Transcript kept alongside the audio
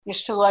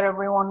just to let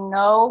everyone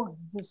know,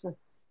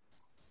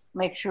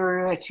 make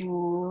sure that you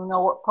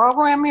know what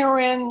program you're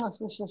in.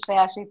 This is a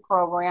SASE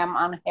program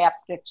on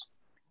haptics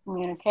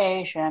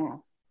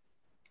communication.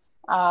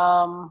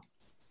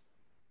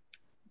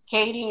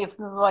 Katie, if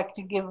you'd like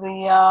to give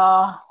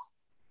the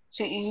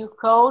CEU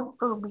code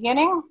for the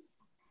beginning.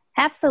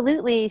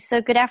 Absolutely.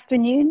 So good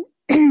afternoon.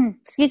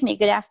 Excuse me.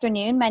 Good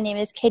afternoon. My name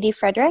is Katie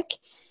Frederick.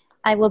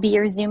 I will be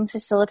your Zoom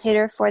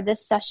facilitator for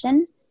this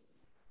session.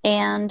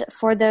 And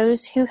for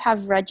those who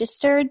have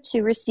registered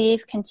to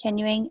receive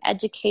continuing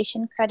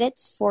education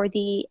credits for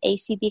the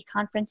ACB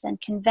conference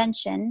and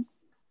convention,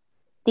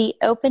 the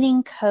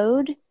opening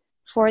code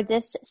for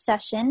this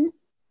session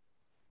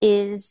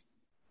is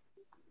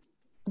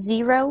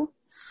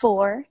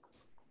 04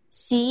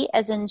 C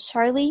as in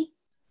Charlie,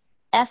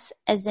 F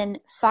as in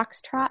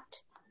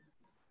Foxtrot,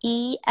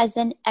 E as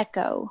in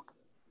Echo.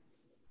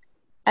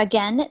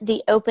 Again,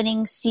 the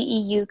opening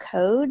CEU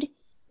code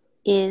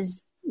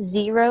is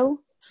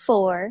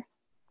 04,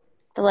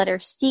 the letter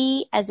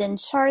C as in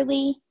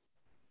Charlie,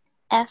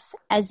 F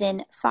as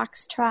in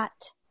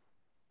Foxtrot,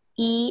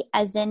 E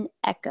as in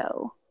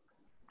Echo.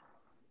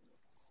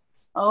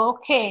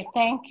 Okay,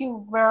 thank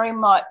you very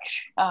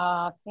much,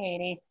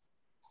 Katie.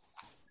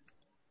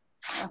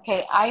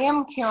 Okay, I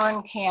am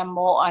Karen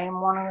Campbell. I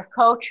am one of the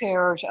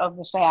co-chairs of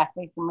the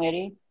SASE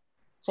committee.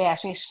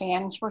 SASE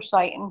stands for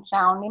Sight and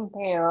Sound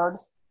Impaired.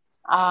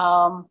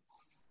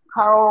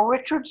 Carl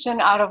Richardson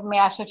out of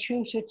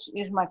Massachusetts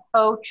is my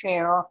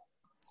co-chair.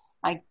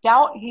 I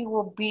doubt he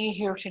will be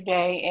here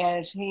today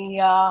as he,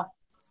 I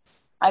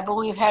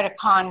believe, had a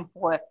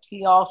conflict.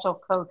 He also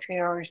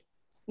co-chairs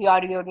the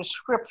Audio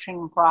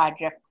Description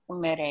Project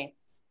Committee.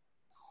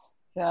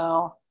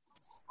 So,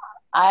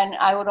 and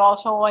I would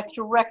also like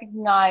to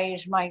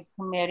recognize my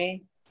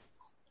committee,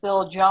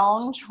 Phil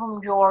Jones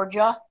from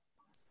Georgia,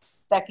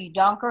 Becky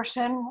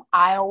Dunkerson,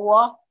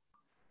 Iowa,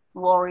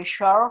 Lori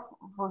Sharp,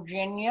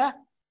 Virginia,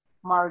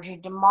 Margie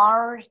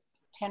DeMars,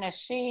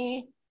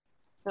 Tennessee,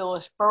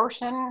 Phyllis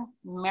Burson,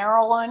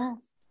 Maryland,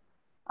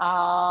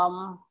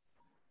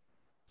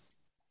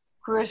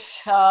 Chris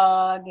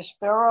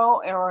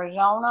Despero,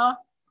 Arizona.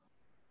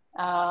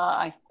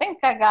 I think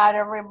I got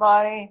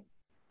everybody.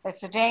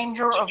 It's the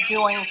danger of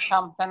doing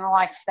something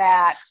like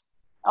that.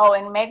 Oh,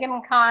 and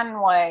Megan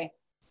Conway,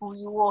 who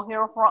you will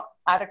hear from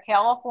out of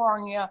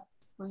California,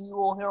 who you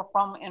will hear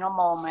from in a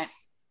moment.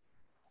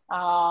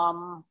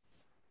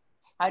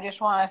 I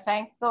just want to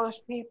thank those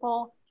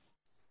people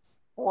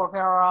for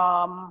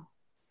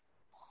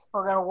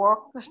their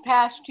work this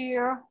past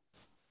year,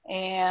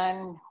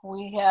 and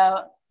we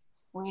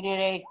did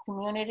a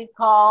community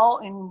call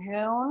in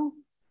June,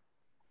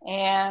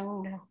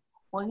 and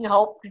we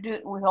hope to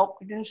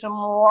do some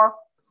more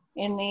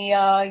in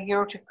the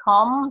year to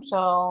come.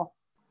 So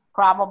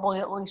probably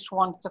at least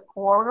once a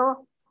quarter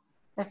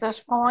at this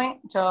point.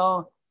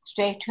 So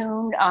stay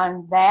tuned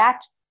on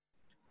that.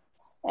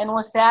 And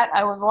with that,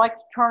 I would like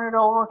to turn it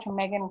over to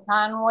Megan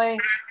Conway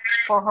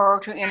for her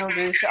to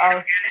introduce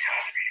our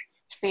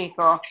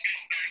speaker.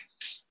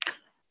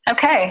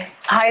 Okay.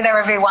 Hi there,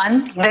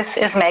 everyone. This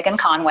is Megan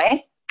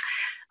Conway.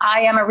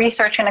 I am a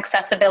research and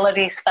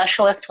accessibility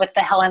specialist with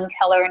the Helen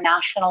Keller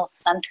National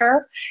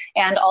Center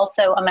and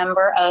also a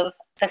member of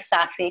the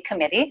SASE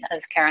committee,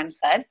 as Karen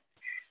said.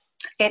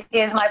 It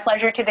is my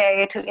pleasure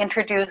today to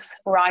introduce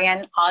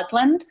Ryan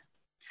Odland.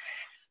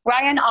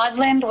 Ryan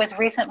Odland was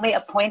recently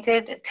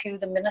appointed to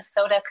the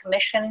Minnesota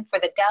Commission for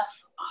the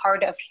Deaf,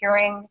 Hard of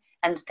Hearing,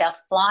 and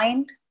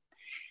Deafblind.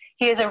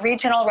 He is a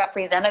regional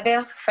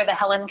representative for the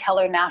Helen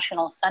Keller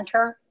National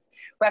Center,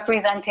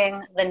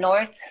 representing the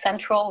North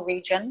Central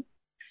region,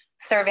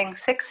 serving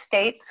 6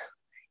 states,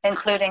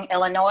 including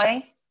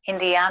Illinois,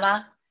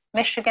 Indiana,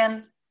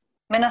 Michigan,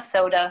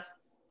 Minnesota,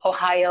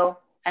 Ohio,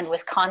 and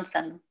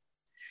Wisconsin.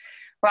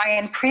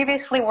 Ryan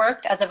previously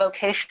worked as a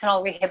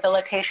vocational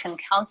rehabilitation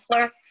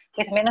counselor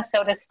with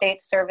Minnesota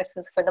State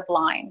Services for the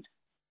Blind.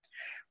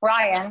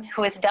 Ryan,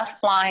 who is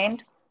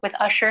deafblind with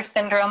Usher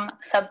syndrome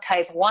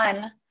subtype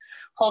 1,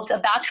 holds a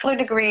bachelor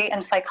degree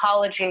in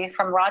psychology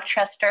from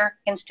Rochester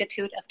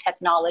Institute of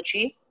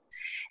Technology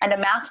and a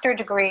master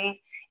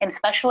degree in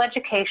special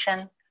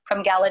education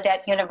from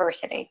Gallaudet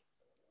University.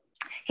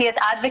 He has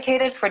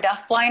advocated for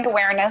deafblind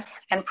awareness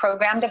and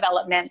program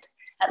development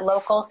at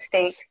local,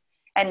 state,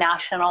 and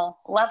national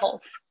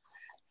levels.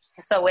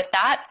 So with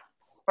that,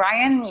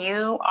 Ryan,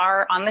 you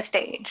are on the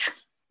stage.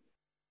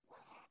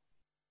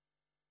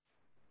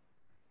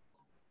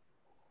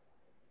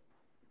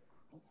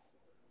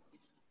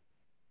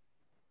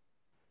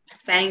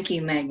 Thank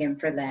you, Megan,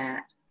 for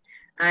that.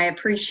 I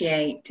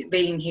appreciate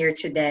being here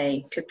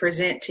today to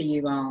present to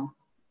you all.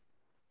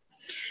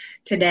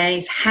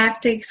 Today's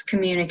haptics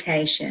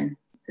communication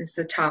is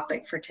the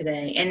topic for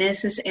today, and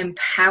this is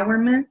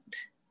empowerment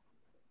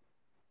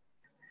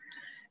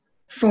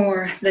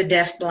for the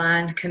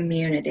deafblind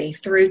community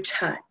through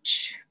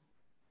touch.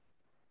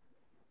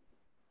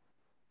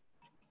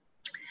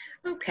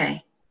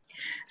 Okay,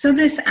 so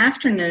this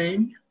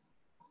afternoon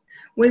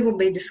we will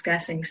be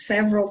discussing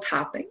several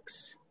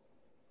topics.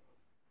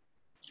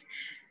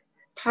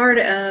 part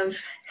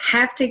of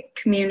haptic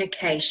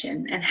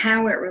communication and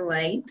how it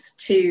relates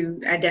to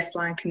a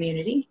deafblind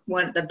community,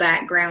 what the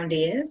background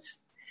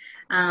is,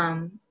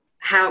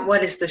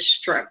 what is the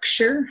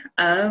structure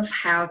of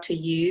how to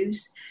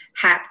use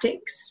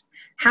haptics,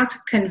 how to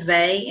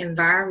convey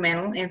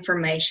environmental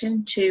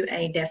information to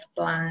a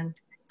deafblind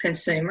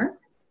consumer,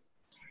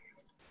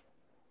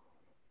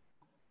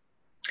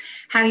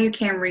 how you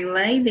can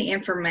relay the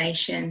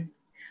information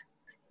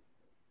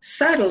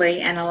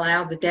subtly and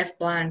allow the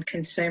deafblind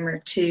consumer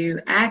to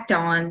act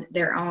on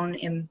their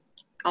own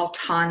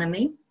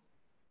autonomy.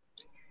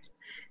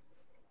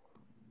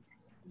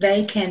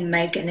 They can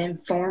make an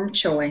informed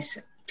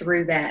choice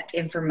through that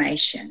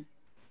information.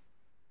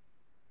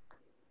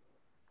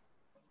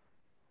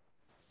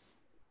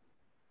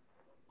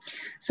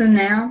 So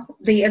now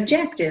the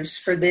objectives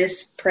for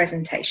this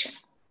presentation.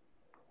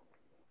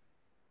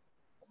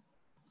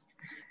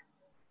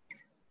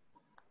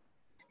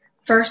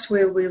 First,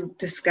 we will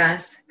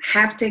discuss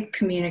haptic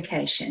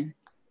communication.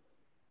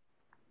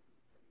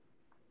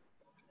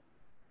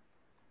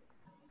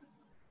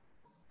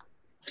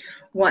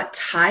 What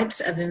types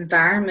of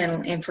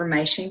environmental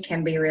information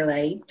can be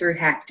relayed through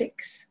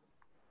haptics?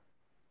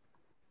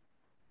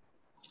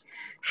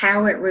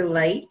 How it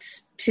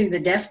relates to the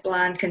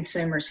deafblind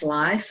consumer's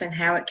life and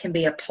how it can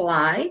be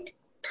applied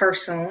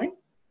personally,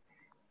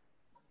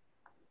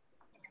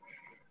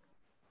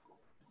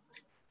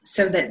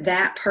 so that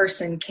that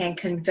person can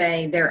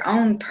convey their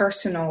own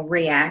personal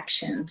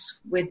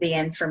reactions with the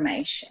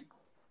information.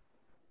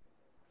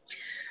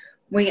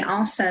 We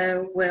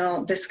also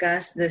will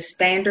discuss the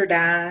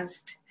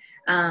standardized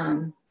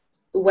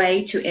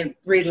way to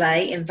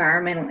relay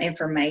environmental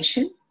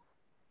information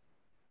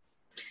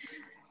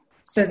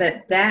so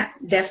that that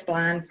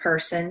deafblind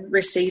person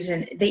receives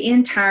the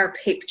entire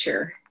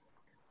picture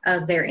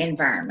of their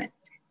environment.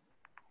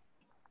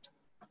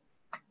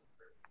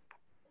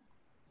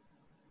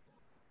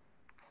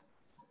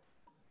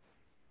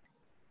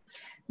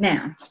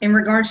 Now, in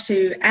regards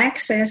to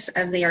access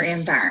of their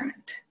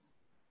environment,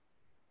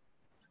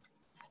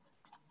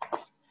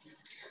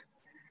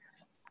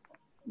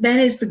 that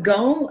is the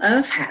goal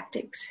of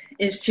haptics,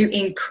 is to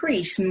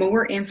increase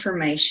more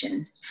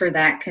information for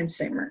that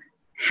consumer.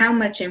 How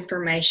much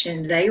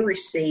information they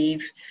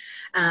receive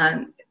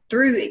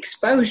through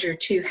exposure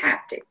to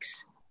haptics.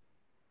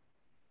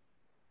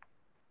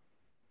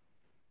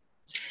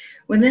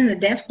 Within the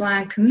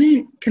deafblind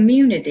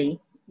community,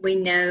 we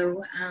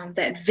know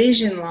that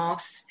vision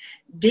loss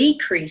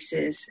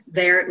decreases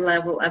their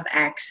level of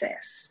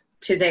access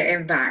to their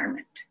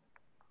environment.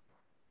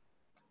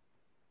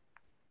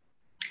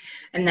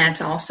 And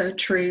that's also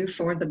true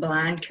for the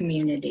blind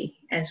community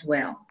as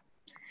well.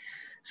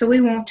 So we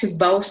want to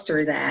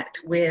bolster that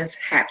with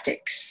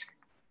haptics.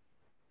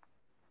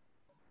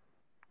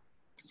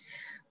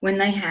 When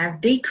they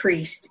have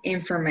decreased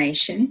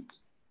information,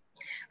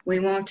 we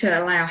want to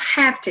allow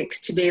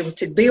haptics to be able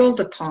to build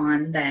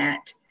upon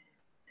that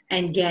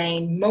and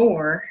gain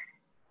more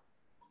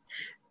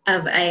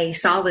of a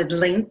solid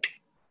link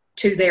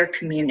to their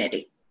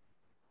community.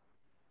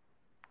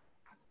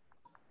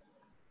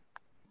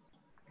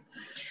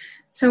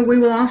 So we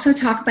will also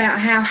talk about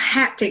how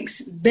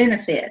haptics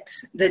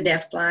benefits the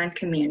deafblind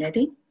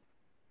community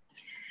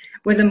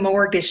with a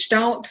more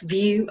gestalt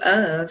view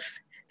of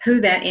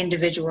who that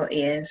individual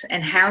is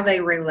and how they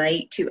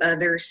relate to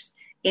others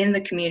in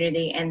the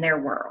community and their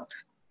world.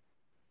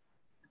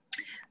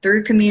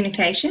 Through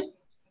communication,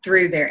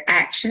 through their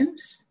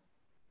actions,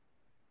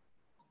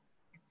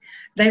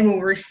 they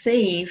will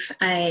receive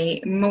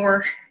a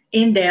more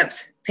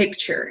in-depth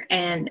picture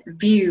and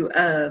view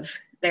of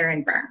their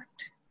environment.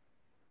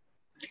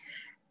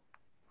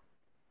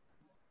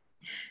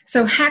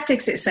 So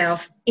haptics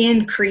itself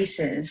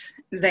increases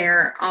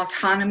their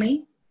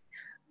autonomy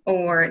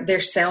or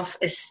their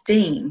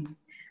self-esteem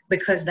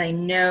because they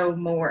know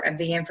more of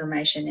the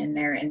information in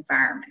their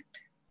environment.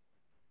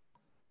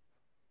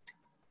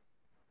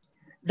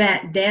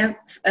 That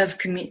depth of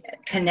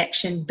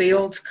connection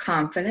builds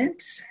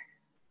confidence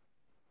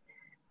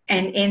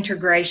and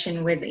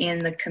integration within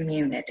the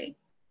community.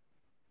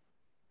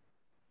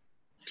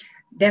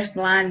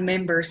 Deafblind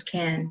members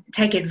can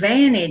take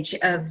advantage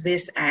of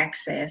this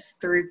access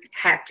through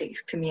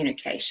haptics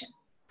communication.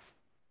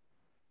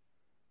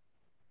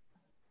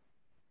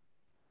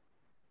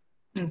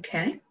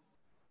 Okay.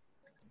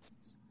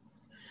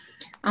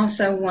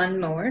 Also, one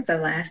more, the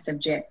last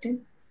objective.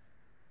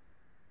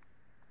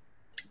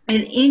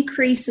 It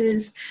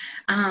increases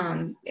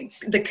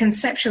the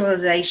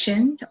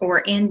conceptualization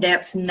or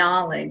in-depth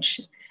knowledge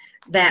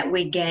that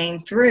we gain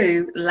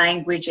through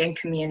language and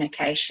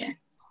communication.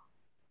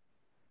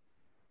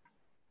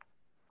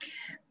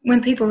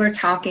 When people are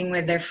talking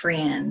with their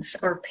friends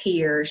or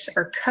peers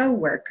or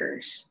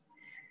co-workers,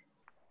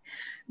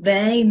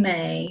 they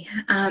may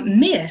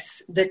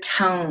miss the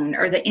tone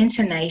or the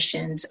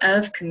intonations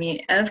of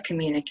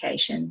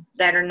communication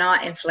that are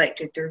not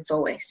inflected through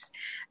voice.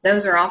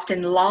 Those are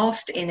often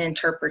lost in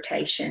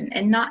interpretation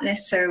and not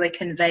necessarily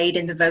conveyed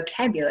in the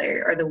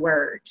vocabulary or the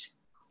words.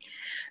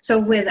 So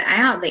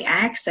without the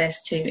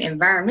access to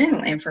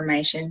environmental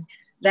information,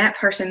 that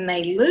person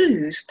may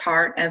lose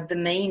part of the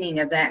meaning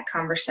of that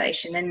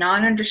conversation and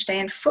not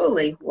understand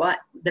fully what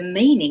the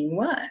meaning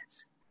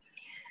was.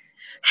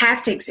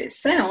 Haptics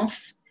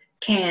itself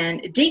can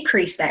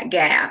decrease that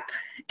gap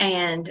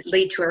and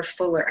lead to a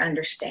fuller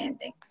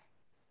understanding.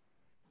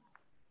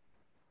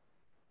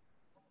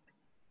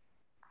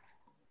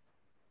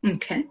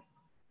 Okay.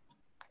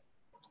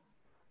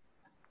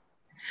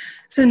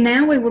 So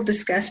now we will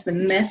discuss the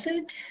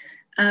method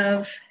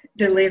of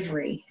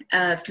delivery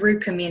through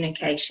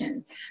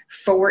communication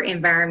for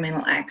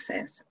environmental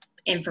access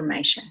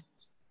information.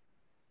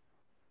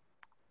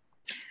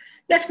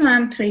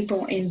 Deafblind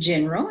people in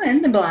general,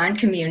 and the blind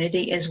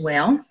community as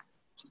well,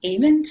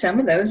 even some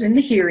of those in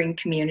the hearing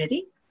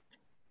community,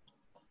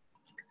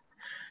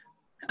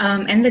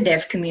 and the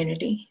deaf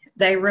community,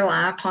 they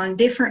rely upon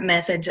different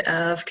methods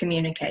of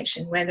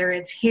communication, whether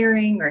it's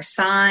hearing or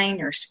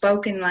sign or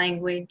spoken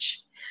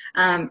language,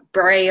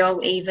 braille,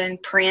 even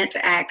print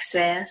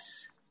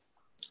access.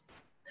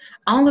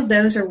 All of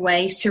those are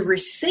ways to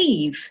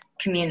receive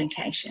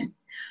communication.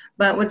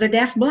 But with the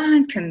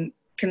deaf-blind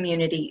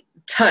community,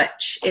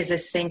 touch is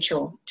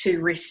essential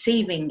to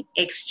receiving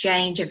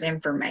exchange of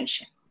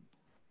information.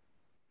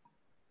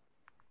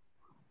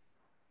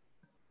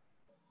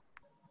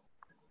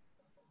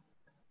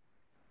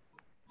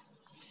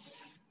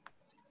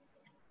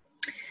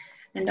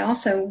 And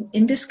also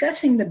in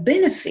discussing the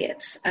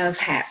benefits of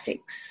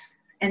haptics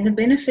and the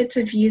benefits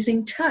of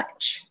using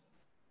touch,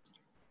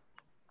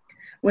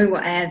 we will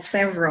add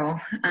several,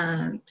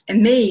 I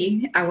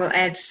will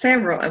add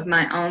several of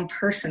my own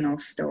personal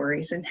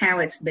stories and how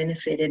it's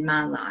benefited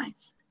my life.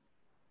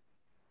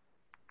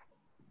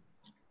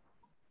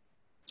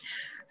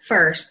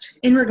 First,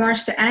 in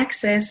regards to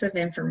access of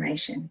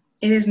information,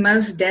 it has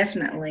most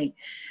definitely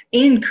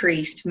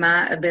increased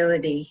my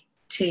ability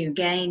to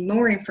gain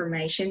more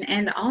information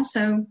and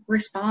also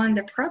respond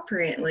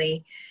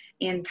appropriately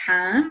in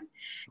time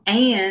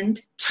and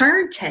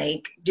turn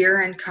take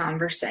during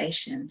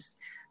conversations.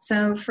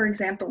 So, for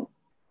example,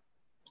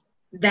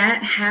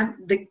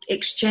 the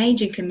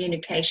exchange and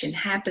communication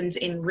happens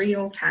in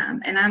real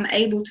time, and I'm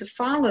able to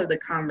follow the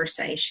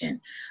conversation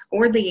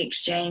or the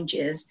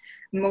exchanges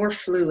more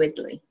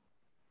fluidly.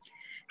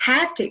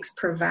 Haptics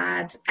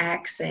provides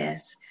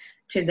access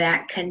to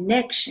that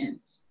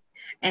connection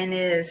and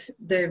is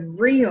the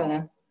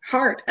real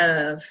heart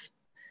of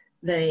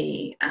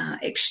the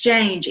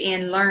exchange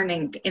in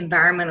learning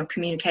environmental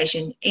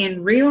communication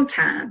in real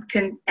time,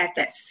 at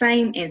that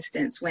same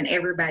instance when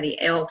everybody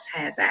else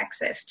has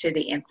access to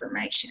the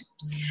information.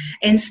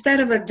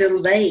 Instead of a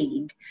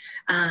delayed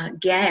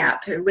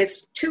gap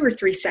with 2 or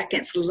 3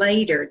 seconds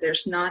later,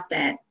 there's not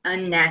that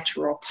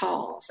unnatural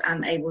pause.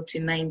 I'm able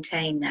to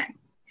maintain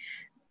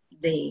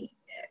the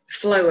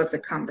flow of the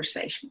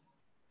conversation.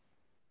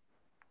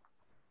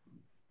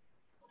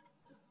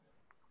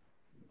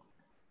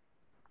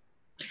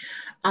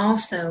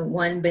 Also,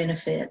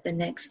 the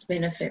next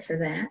benefit for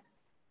that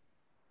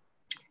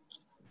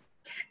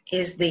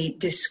is the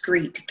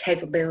discrete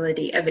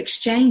capability of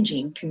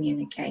exchanging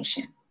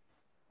communication.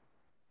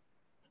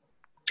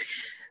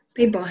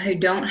 People who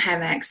don't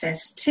have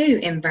access to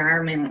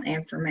environmental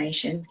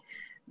information,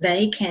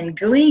 they can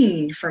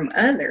glean from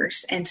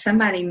others, and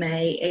somebody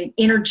may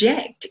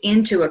interject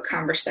into a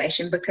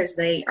conversation because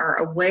they are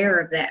aware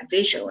of that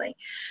visually.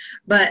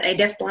 But a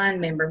deaf-blind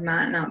member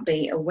might not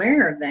be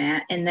aware of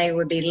that, and they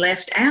would be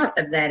left out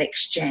of that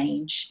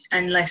exchange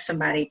unless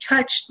somebody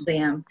touched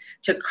them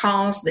to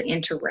cause the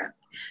interrupt.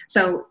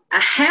 So a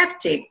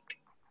haptic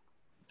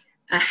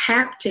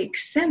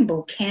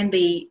symbol can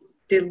be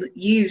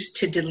used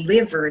to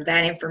deliver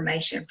that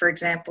information. For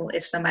example,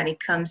 if somebody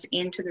comes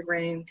into the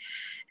room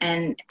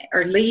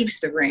or leaves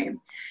the room,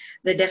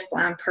 the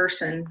deaf-blind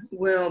person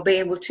will be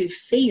able to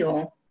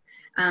feel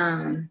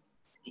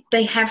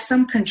they have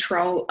some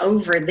control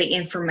over the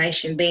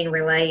information being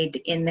relayed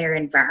in their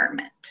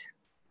environment.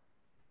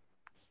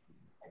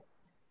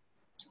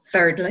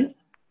 Thirdly,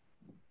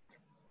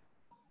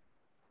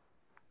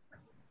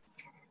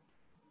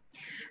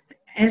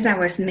 as I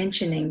was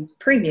mentioning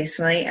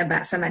previously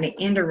about somebody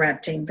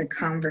interrupting the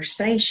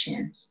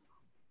conversation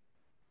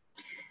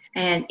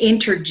and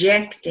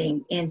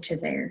interjecting into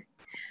there,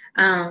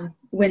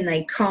 when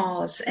they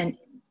cause a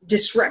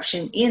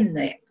disruption in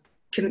the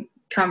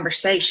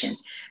conversation,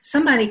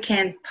 somebody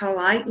can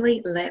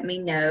politely let me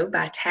know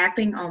by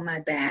tapping on my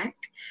back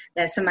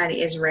that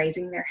somebody is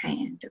raising their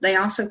hand. They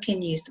also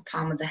can use the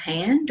palm of the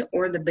hand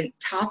or the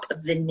top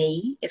of the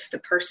knee if the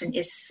person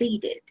is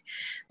seated.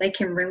 They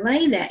can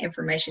relay that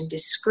information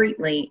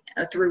discreetly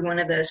through one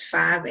of those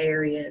 5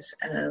 areas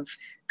of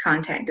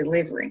contact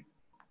delivery.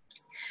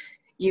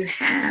 You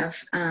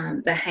have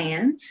the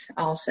hands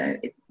also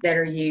that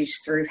are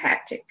used through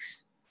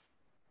haptics.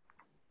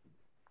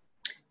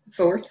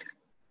 Fourth,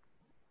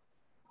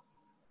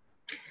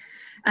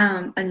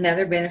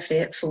 another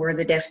benefit for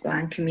the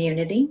deaf-blind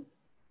community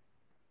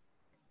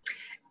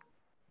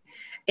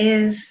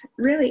is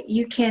really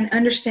you can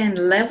understand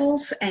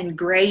levels and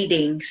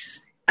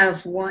gradings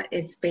of what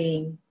is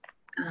being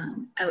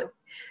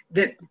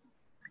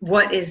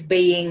what is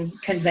being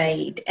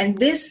conveyed. And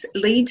this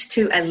leads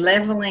to a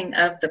leveling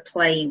of the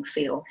playing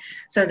field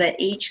so that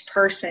each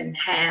person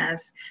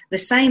has the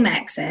same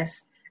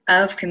access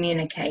of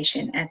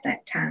communication at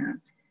that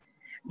time.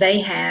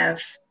 They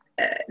have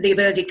the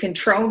ability to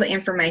control the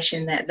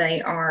information that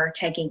they are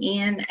taking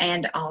in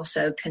and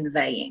also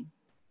conveying.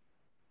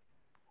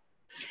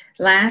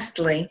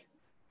 Lastly,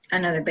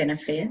 another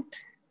benefit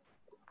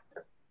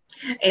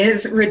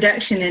is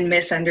reduction in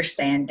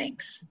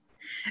misunderstandings.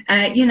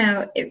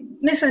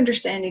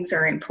 Misunderstandings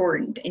are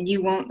important, and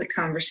you want the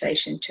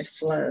conversation to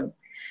flow.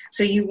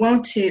 So you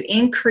want to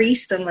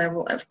increase the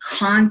level of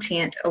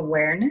content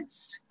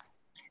awareness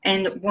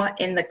and what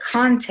in the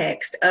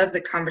context of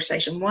the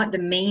conversation, what the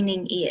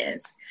meaning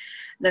is,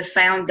 the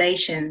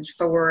foundations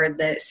for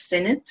the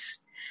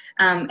sentence,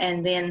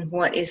 and then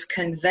what is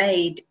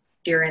conveyed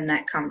during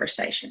that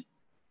conversation.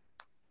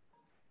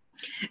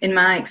 In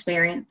my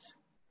experience,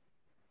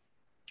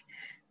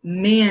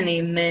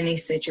 many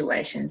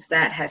situations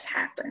that has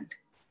happened.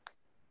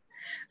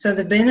 So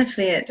the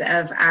benefit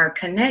of our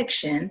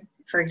connection,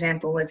 for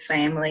example, with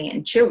family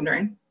and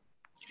children,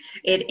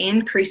 it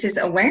increases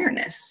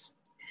awareness.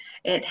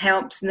 It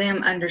helps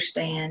them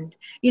understand,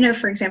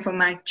 for example,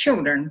 my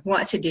children,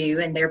 what to do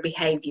and their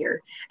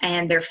behavior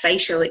and their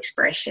facial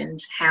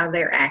expressions, how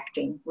they're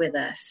acting with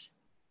us.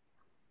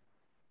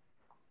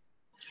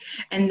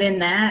 And then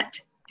that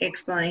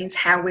explains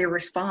how we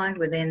respond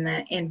within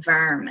the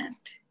environment.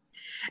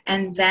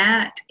 And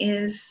that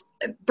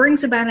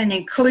brings about an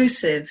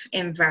inclusive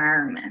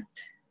environment.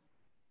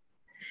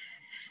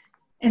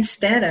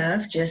 Instead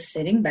of just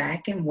sitting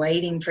back and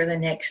waiting for the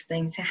next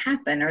thing to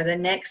happen or the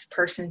next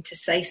person to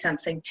say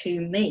something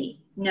to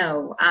me.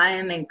 No, I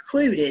am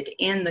included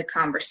in the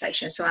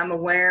conversation. So I'm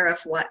aware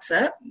of what's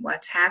up,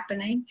 what's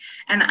happening,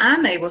 and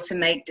I'm able to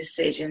make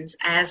decisions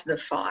as the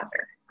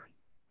father.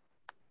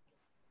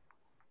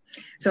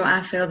 So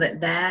I feel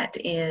that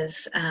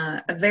is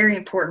a very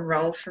important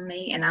role for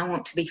me, and I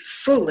want to be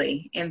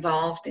fully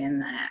involved in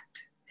that,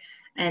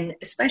 and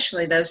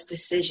especially those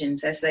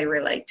decisions as they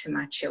relate to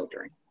my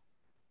children.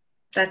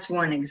 That's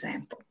one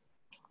example.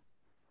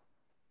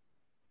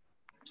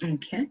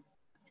 Okay.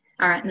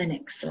 All right, the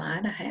next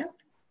slide I have.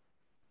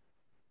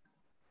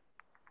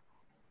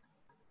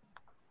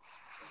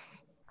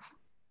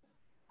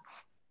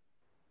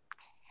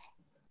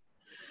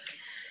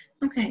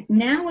 Okay,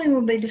 now we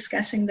will be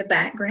discussing the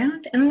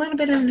background and a little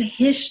bit of the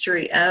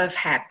history of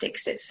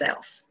haptics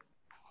itself.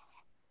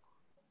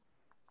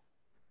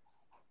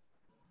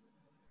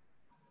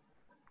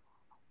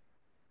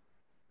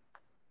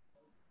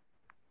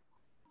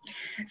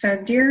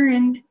 So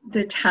during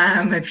the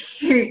time of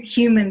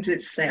humans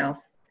itself,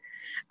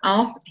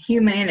 all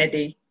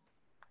humanity,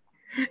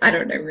 I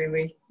don't know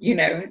really,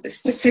 the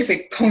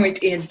specific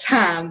point in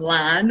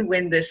timeline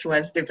when this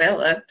was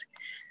developed.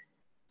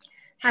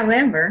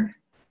 However,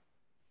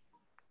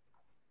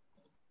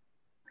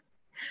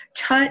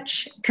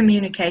 touch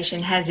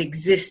communication has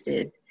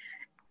existed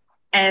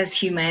as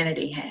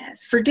humanity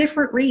has for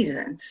different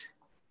reasons.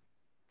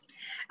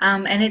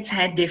 And it's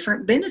had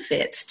different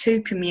benefits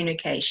to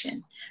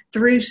communication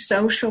through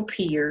social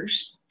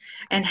peers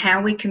and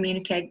how we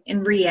communicate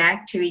and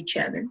react to each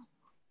other.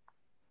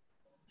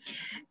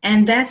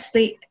 And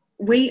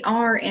we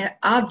are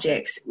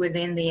objects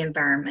within the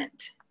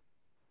environment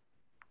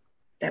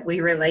that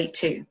we relate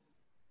to.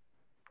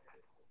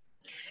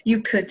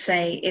 You could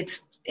say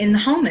it's in the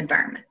home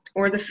environment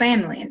or the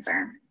family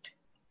environment.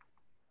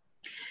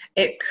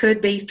 It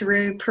could be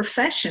through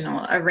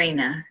professional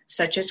arena,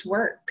 such as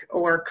work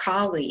or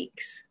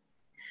colleagues.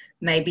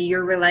 Maybe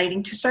you're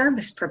relating to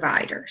service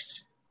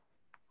providers.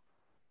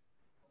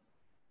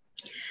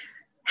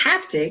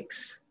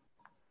 Haptics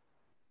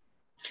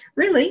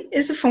really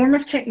is a form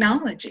of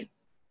technology.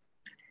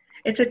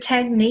 It's a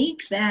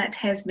technique that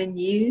has been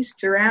used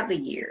throughout the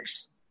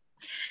years.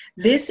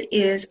 This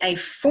is a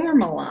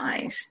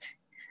formalized,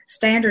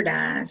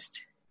 standardized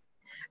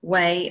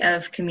way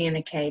of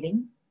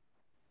communicating,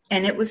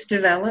 and it was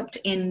developed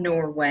in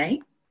Norway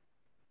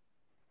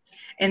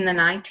in the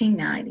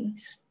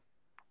 1990s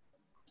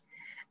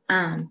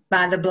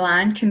by the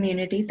blind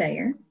community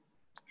there,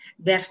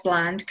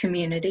 deafblind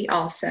community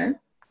also,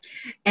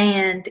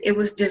 and it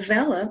was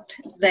developed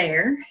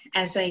there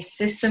as a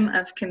system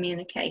of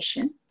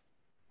communication.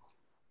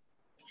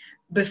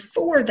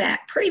 Before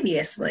that,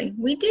 previously,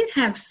 we did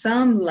have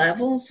some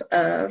levels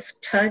of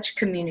touch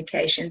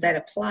communication that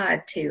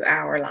applied to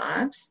our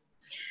lives.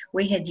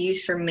 We had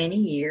used for many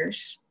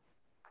years,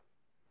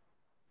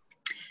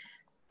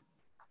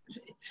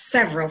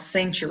 several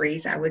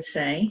centuries, I would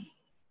say.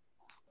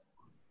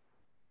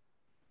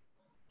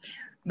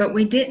 But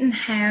we didn't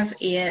have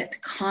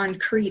it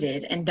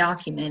concreted and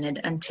documented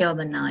until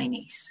the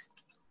 90s.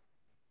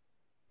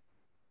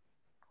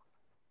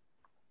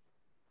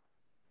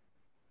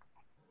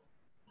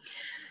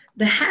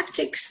 The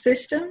haptic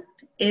system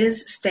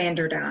is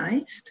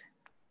standardized,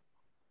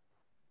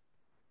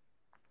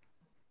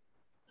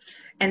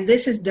 and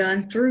this is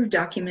done through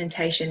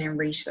documentation and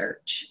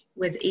research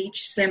with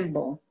each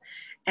symbol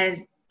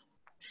as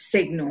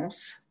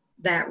signals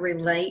that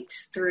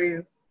relates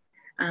through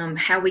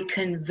how we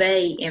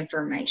convey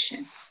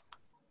information.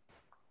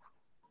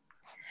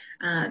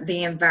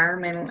 The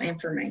environmental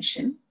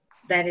information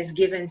that is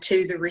given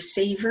to the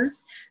receiver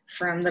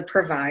from the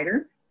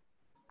provider.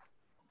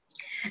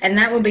 And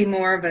that will be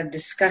more of a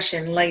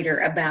discussion later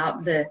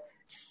about the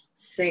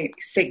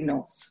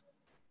signals.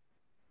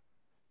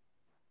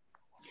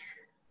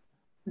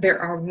 There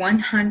are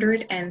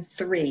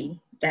 103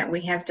 that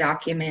we have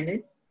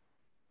documented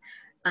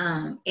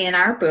in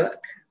our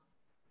book.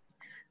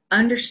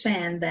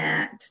 Understand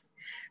that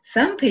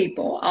some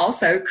people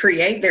also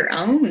create their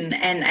own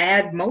and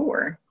add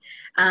more.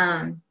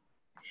 And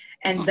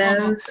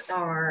those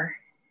are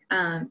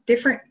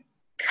different,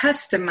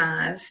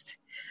 customized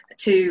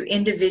to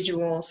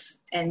individuals,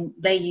 and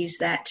they use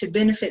that to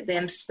benefit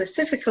them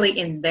specifically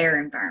in their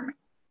environment.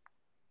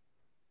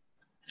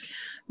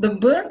 The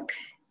book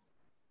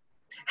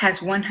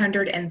has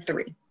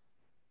 103.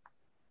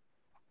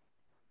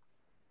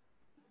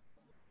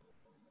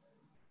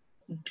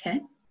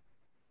 Okay.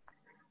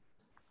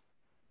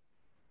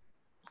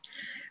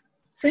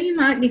 So you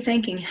might be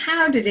thinking,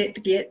 how did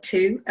it get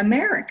to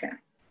America?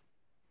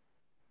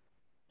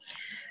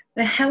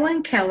 The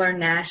Helen Keller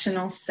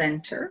National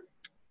Center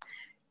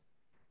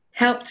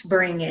helped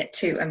bring it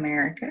to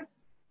America.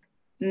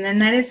 And then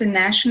that is a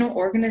national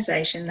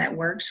organization that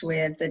works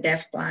with the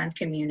deafblind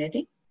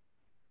community.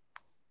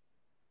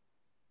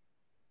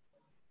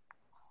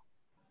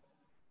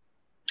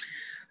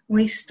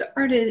 We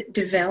started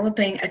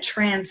developing a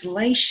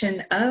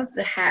translation of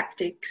the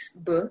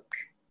haptics book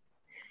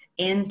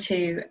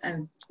into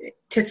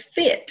to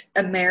fit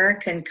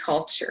American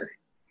culture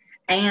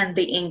and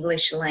the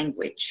English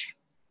language,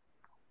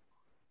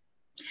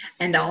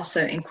 and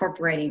also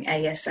incorporating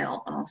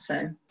ASL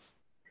also.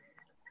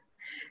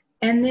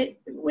 And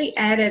we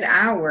added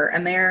our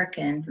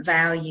American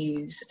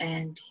values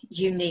and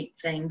unique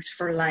things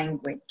for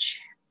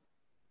language.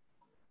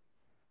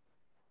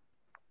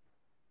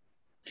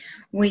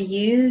 We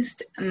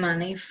used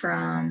money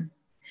from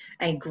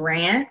a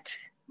grant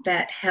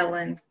that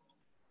Helen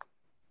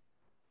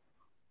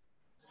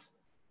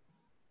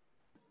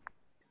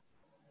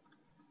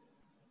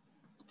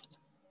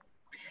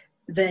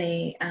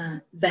the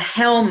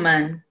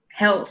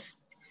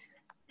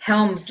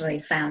Helmsley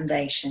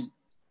Foundation.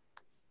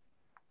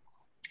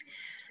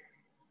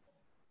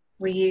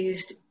 We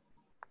used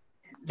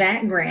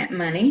that grant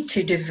money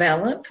to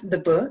develop the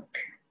book,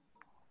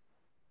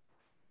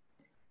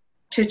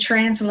 to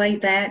translate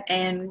that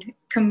and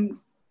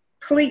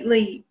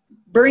completely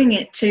bring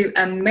it to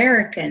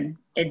American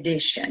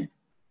edition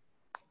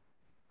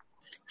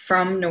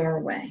from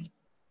Norway.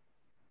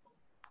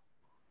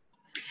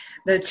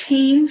 The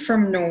team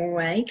from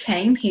Norway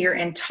came here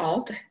and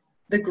taught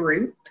the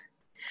group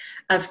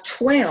of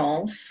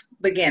 12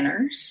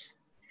 beginners,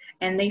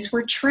 and these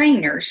were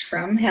trainers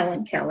from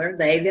Helen Keller.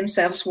 They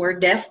themselves were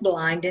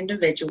deaf-blind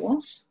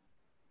individuals.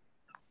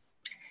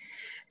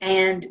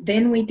 And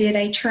then we did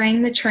a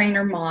train the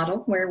trainer model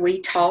where we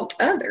taught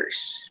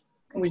others.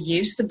 We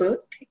used the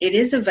book. It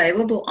is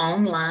available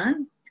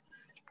online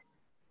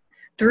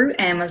through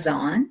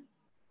Amazon,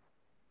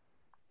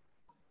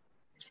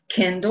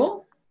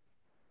 Kindle,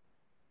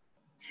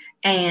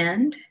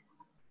 and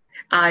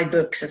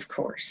iBooks, of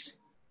course.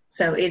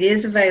 So it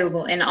is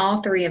available in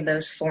all three of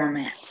those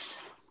formats.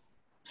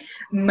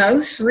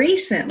 Most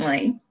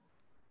recently,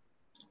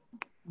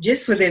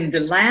 just within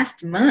the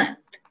last month,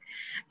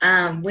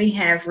 we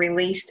have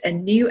released a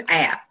new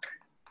app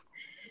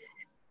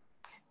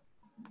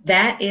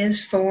that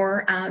is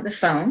for the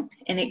phone,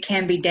 and it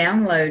can be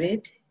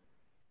downloaded.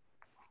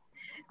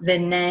 The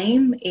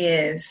name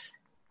is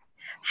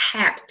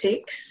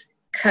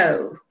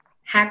Haptics.co,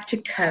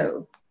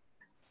 Haptico,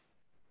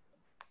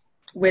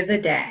 with a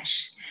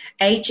dash,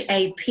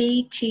 HAPTI-CO.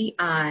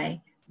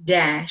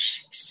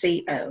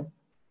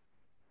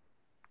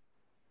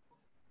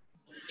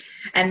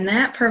 And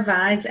that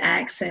provides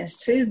access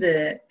to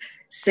the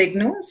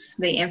signals,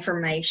 the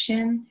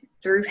information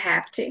through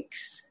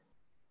haptics,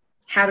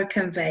 how to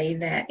convey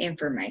that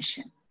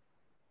information.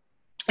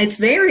 It's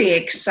very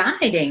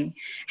exciting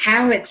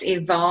how it's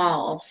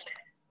evolved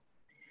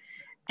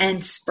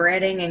and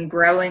spreading and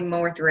growing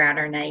more throughout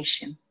our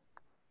nation.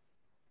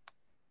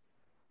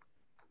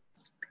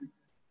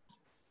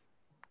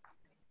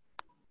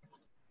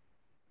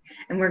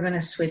 And we're going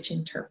to switch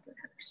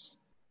interpreters.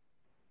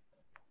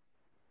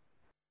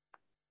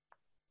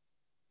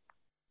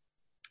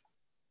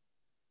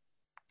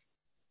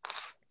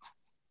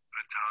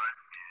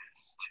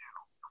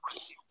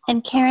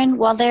 And Karen,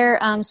 while they're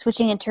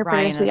switching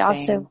interpreters, we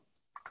also...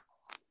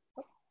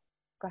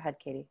 Go ahead,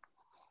 Katie.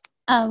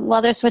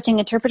 While they're switching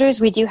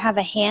interpreters, we do have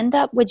a hand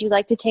up. Would you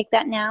like to take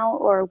that now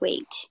or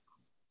wait?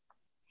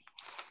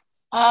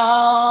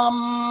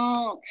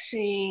 Let's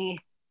see.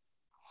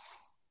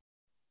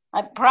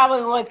 I'd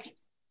probably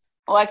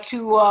like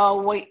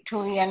to wait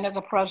till the end of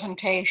the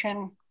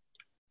presentation.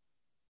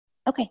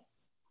 Okay.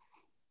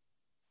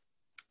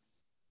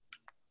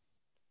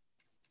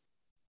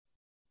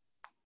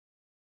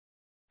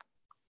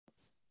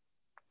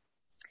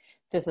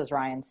 This is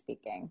Ryan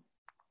speaking.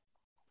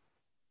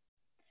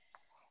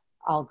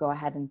 I'll go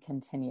ahead and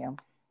continue.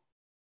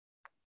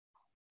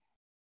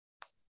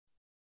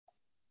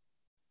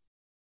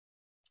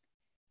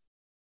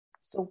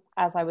 So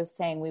as I was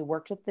saying, we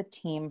worked with the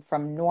team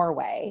from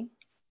Norway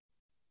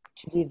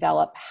to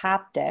develop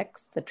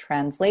haptics, the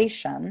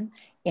translation,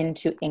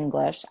 into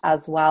English,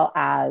 as well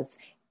as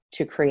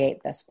to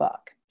create this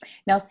book.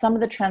 Now, some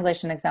of the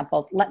translation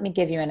examples, let me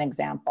give you an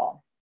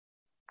example.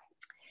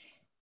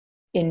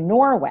 In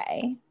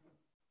Norway,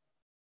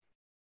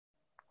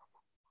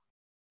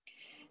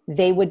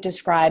 they would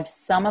describe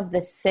some of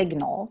the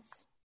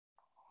signals,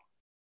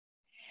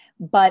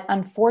 but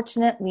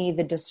unfortunately,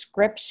 the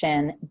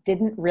description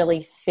didn't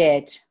really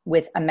fit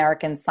with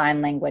American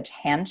Sign Language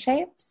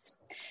handshapes.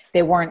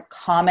 They weren't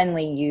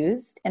commonly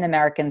used in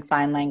American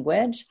Sign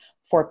Language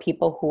for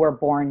people who were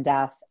born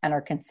deaf and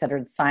are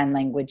considered sign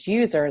language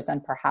users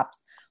and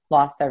perhaps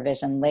lost their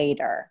vision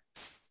later.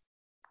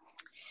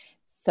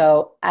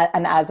 So,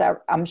 and as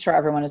I'm sure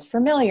everyone is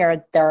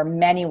familiar, there are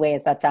many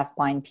ways that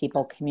deafblind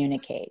people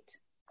communicate.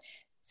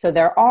 So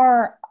there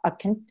are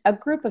a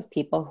group of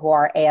people who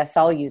are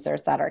ASL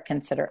users that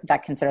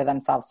consider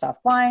themselves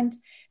deafblind.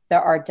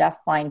 There are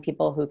deafblind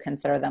people who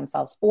consider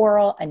themselves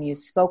oral and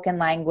use spoken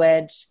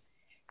language.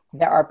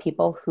 There are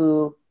people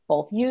who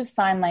both use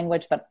sign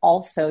language but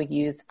also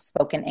use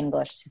spoken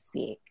English to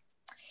speak.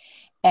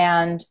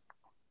 And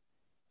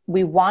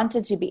we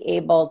wanted to be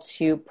able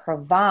to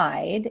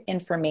provide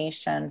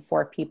information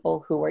for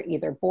people who were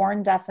either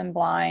born deaf and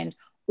blind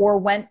or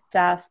went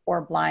deaf or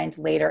blind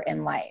later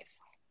in life.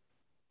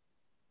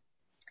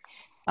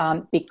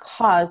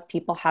 Because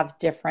people have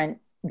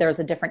there's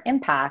a different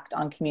impact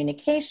on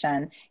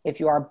communication if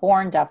you are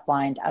born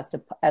deaf-blind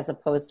as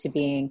opposed to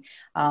being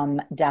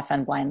deaf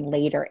and blind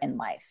later in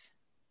life.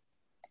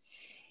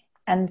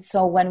 And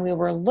so when we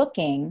were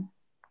looking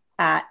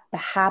at the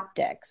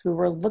haptics, we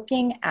were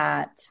looking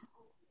at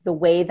the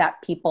way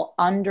that people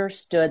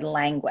understood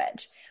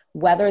language,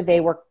 whether they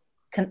were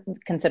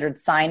considered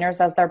signers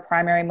as their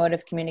primary mode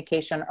of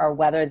communication or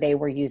whether they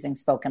were using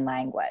spoken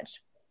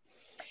language.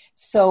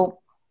 So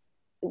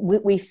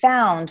we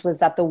found was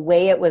that the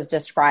way it was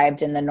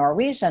described in the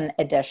Norwegian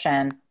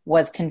edition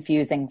was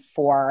confusing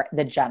for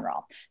the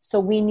general. So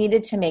we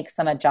needed to make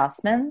some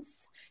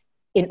adjustments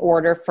in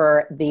order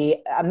for the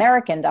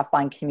American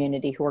deafblind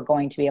community who are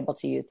going to be able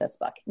to use this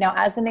book. Now,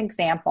 as an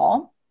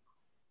example,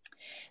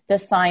 the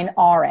sign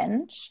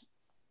orange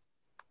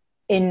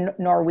in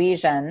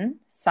Norwegian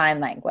Sign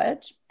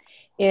Language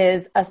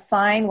is a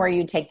sign where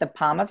you take the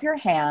palm of your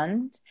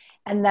hand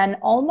and then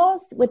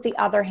almost with the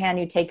other hand,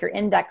 you take your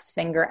index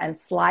finger and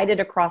slide it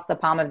across the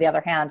palm of the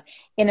other hand.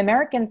 In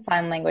American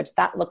Sign Language,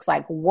 that looks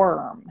like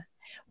worm,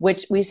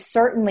 which we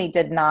certainly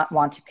did not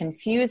want to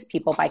confuse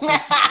people by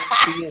continuing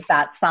to use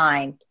that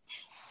sign.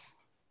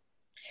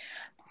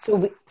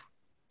 So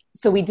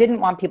we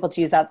didn't want people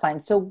to use that sign.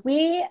 So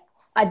we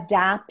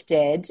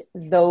adapted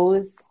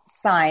those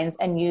signs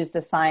and use the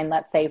sign,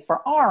 let's say,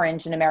 for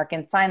orange in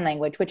American Sign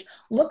Language, which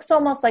looks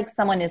almost like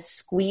someone is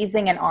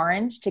squeezing an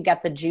orange to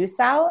get the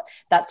juice out.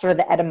 That's sort of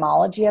the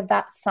etymology of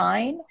that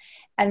sign.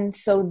 And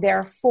so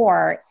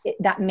therefore,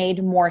 that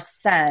made more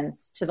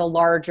sense to the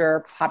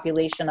larger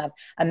population of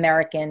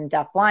American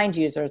deafblind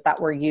users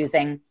that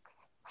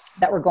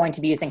were going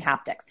to be using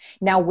haptics.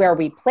 Now, where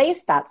we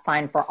placed that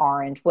sign for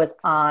orange was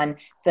on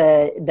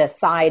the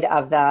side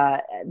of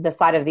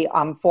the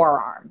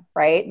forearm,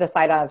 right? The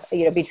side of,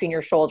 between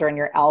your shoulder and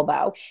your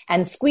elbow,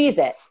 and squeeze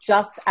it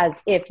just as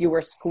if you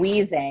were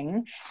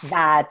squeezing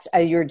that,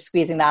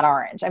 that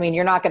orange. I mean,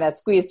 you're not going to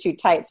squeeze too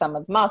tight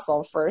someone's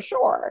muscle for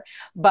sure,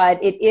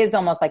 but it is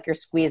almost like you're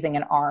squeezing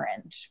an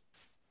orange.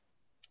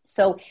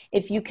 So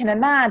if you can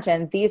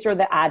imagine, these are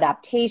the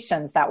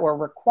adaptations that were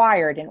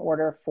required in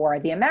order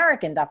for the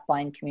American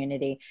deafblind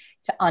community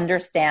to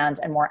understand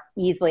and more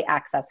easily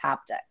access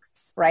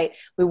haptics, right?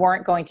 We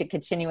weren't going to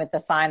continue with the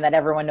sign that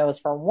everyone knows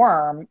for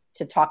worm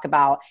to talk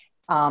about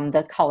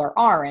the color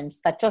orange.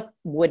 That just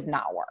would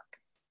not work.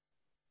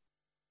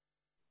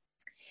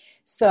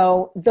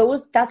 So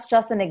that's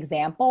just an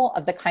example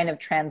of the kind of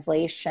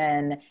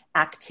translation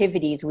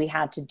activities we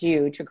had to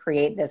do to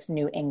create this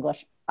new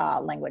English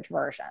language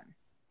version.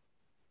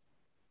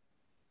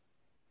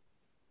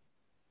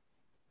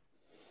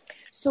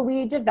 So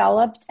we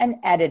developed and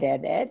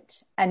edited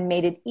it and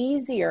made it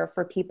easier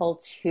for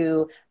people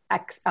to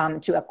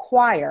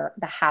acquire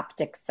the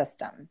haptic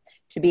system,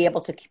 to be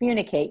able to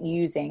communicate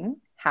using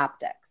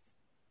haptics.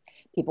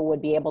 People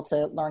would be able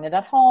to learn it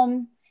at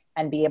home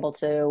and be able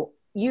to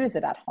use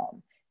it at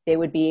home. They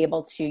would be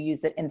able to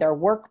use it in their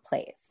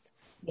workplace,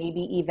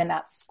 maybe even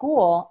at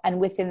school and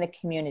within the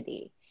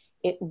community.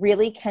 It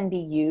really can be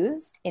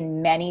used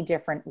in many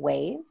different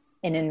ways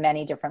and in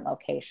many different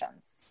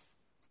locations.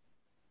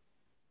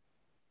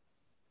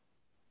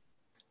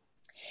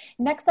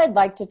 Next, I'd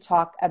like to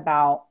talk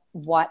about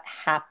what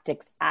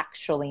haptics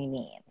actually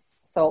means.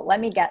 So let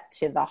me get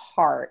to the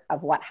heart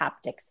of what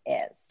haptics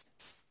is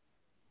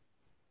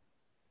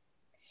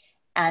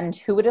and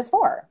who it is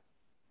for.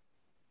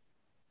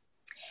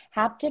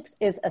 Haptics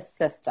is a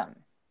system.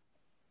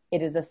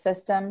 It is a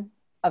system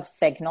of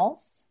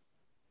signals.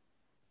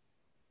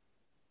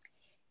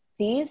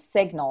 These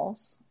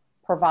signals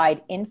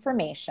provide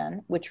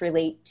information which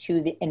relate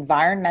to the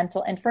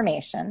environmental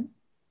information.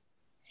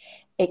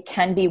 It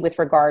can be with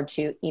regard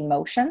to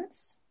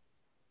emotions,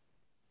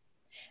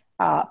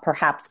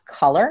 perhaps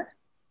color,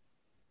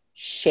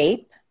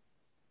 shape.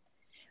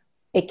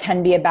 It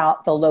can be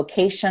about the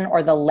location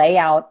or the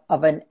layout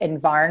of an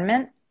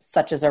environment,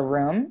 such as a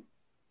room.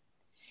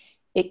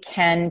 It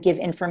can give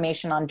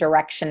information on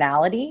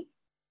directionality,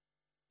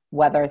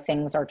 whether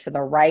things are to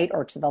the right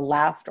or to the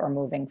left or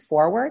moving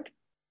forward.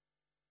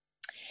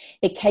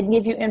 It can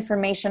give you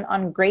information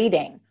on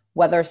grading,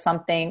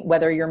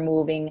 whether you're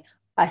moving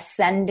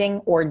ascending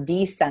or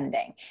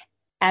descending.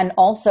 And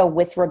also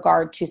with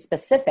regard to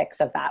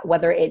specifics of that,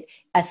 whether it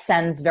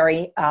ascends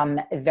very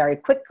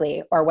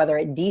quickly or whether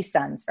it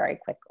descends very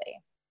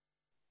quickly.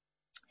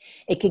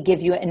 It could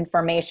give you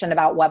information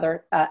about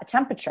whether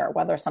temperature,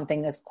 whether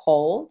something is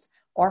cold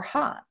or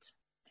hot.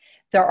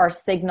 There are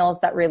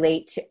signals that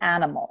relate to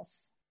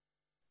animals.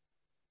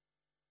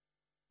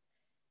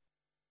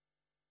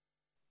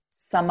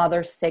 Some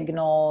other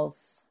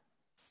signals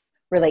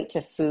relate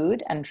to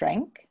food and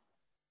drink.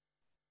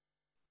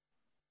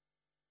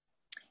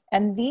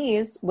 And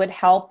these would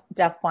help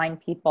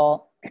deafblind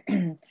people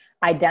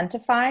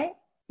identify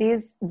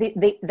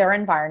their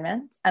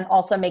environment and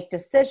also make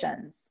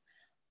decisions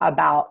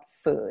about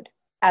food.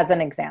 As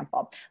an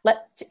example,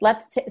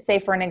 let's say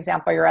for an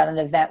example, you're at an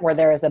event where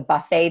there is a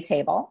buffet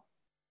table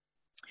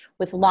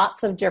with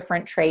lots of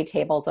different tray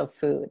tables of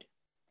food.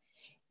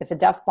 If a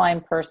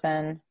deafblind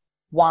person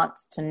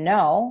wants to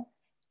know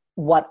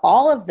what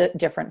all of the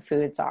different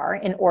foods are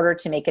in order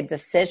to make a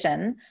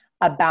decision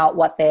about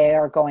what they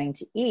are going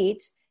to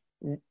eat,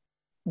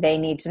 they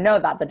need to know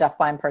that the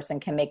deafblind person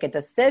can make a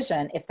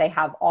decision if they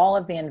have all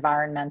of the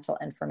environmental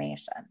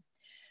information.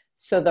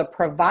 So the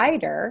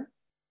provider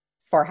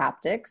for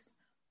haptics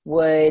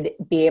would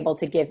be able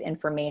to give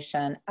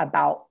information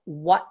about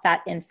what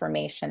that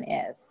information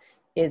is.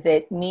 Is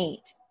it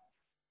meat?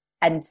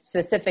 And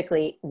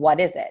specifically, what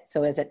is it?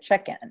 So is it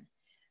chicken?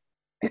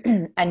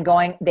 And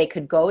they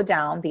could go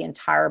down the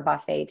entire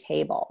buffet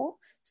table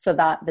so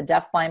that the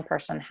deafblind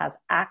person has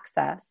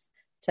access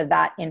to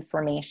that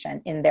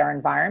information in their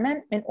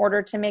environment in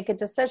order to make a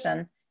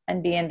decision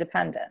and be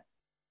independent.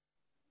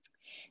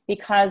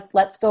 Because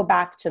let's go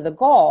back to the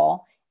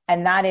goal,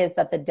 and that is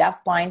that the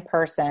deafblind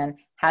person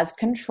has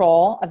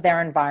control of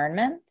their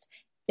environment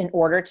in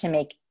order to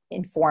make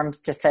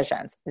informed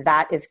decisions.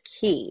 That is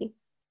key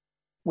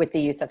with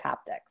the use of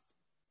haptics.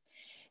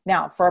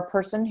 Now, for a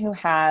person who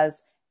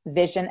has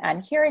vision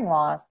and hearing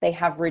loss, they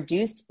have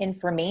reduced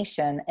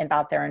information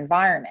about their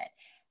environment.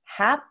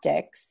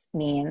 Haptics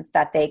means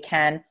that they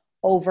can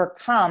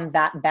overcome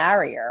that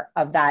barrier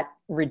of that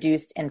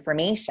reduced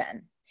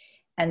information.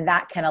 And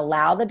that can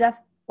allow the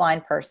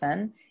deafblind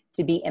person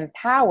to be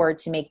empowered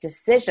to make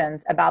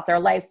decisions about their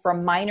life,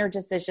 from minor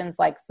decisions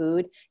like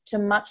food to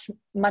much,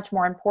 much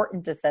more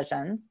important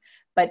decisions.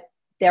 But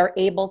they're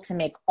able to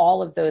make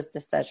all of those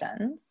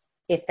decisions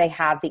if they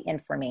have the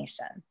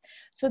information.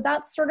 So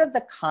that's sort of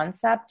the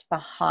concept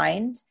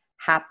behind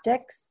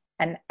haptics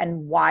and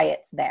why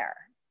it's there.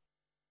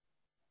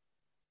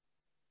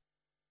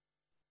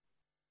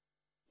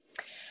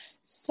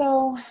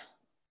 So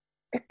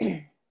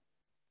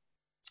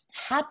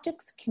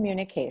haptics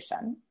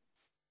communication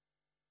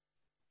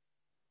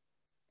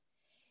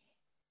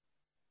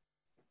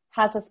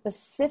has a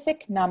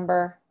specific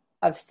number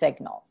of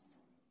signals.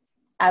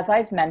 As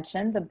I've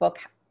mentioned, the book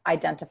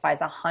identifies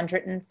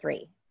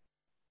 103.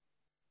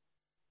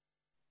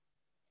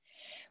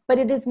 But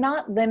it is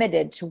not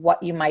limited to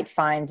what you might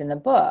find in the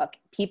book.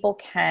 People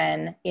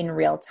can, in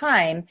real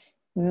time,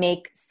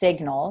 make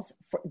signals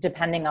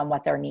depending on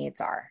what their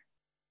needs are.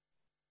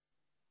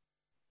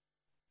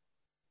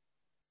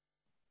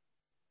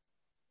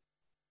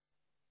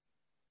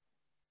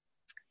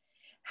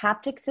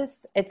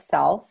 Haptics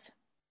itself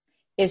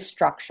is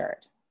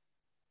structured.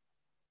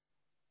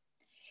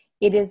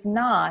 It is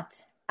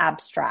not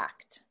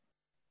abstract.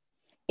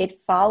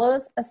 It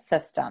follows a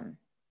system.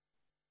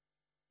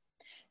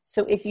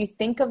 So if you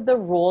think of the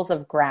rules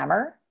of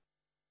grammar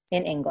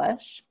in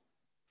English,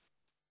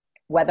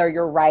 whether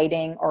you're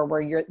writing or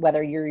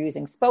whether you're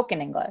using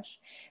spoken English,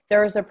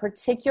 there is a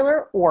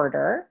particular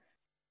order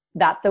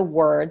that the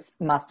words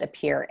must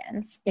appear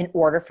in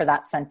order for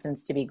that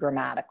sentence to be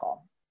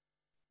grammatical.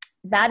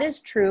 That is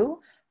true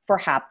for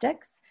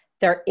haptics.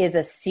 There is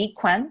a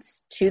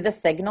sequence to the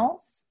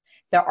signals.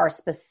 There are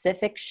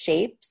specific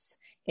shapes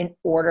of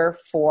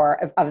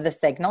the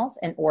signals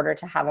in order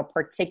to have a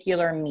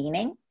particular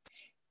meaning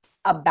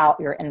about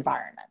your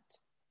environment.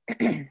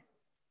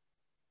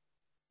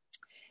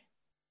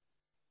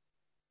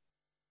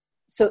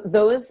 So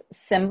those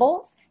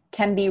symbols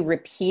can be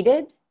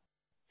repeated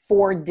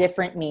for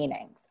different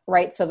meanings,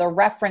 right? So the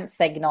reference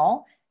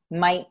signal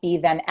might be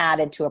then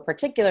added to a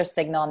particular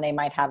signal and they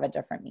might have a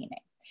different meaning.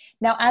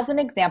 Now, as an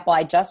example,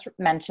 I just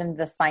mentioned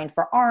the sign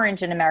for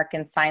orange in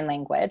American Sign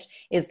Language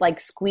is like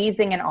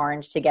squeezing an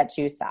orange to get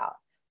juice out.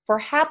 For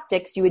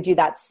haptics, you would do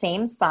that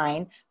same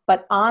sign,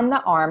 but on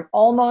the arm,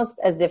 almost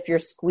as if you're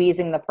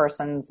squeezing the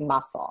person's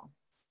muscle.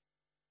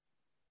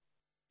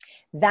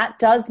 That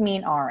does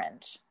mean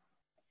orange.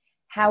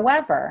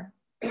 However,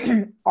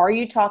 are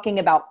you talking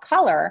about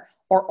color,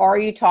 or are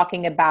you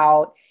talking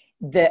about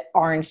the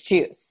orange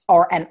juice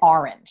or an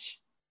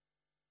orange?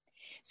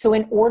 So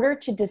in order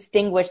to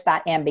distinguish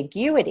that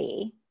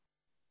ambiguity,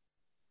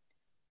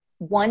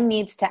 one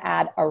needs to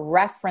add a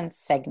reference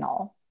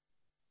signal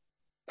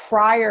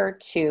prior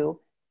to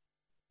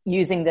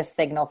using this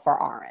signal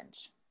for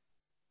orange.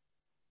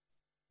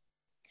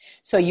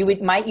 So you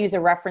might use a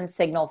reference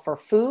signal for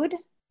food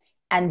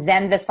and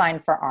then the sign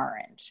for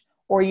orange.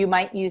 Or you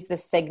might use the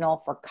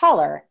signal for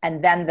color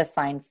and then the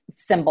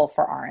signal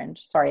for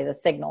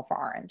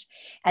orange.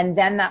 And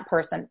then that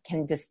person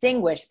can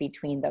distinguish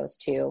between those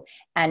two,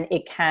 and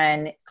it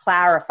can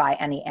clarify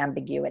any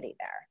ambiguity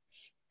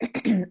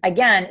there.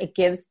 Again, it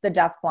gives the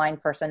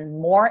deafblind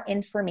person more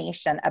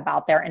information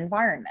about their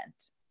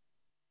environment.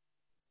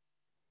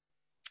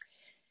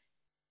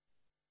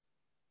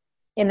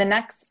 In the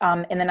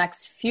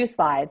next few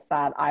slides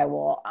that I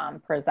will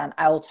present,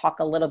 I will talk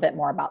a little bit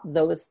more about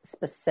those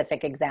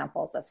specific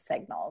examples of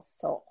signals.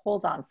 So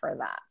hold on for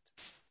that.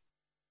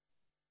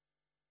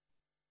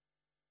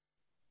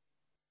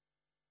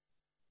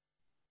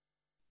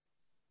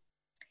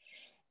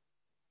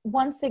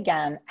 Once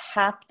again,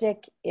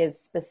 haptic is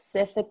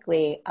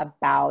specifically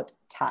about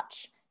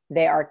touch.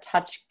 They are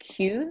touch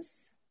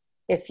cues,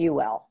 if you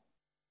will.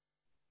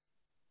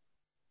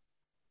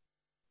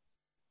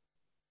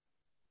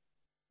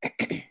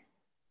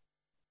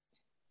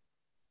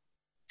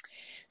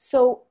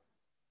 So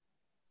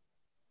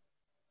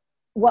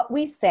what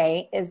we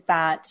say is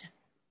that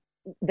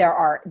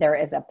there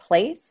is a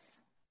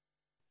place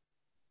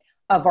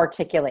of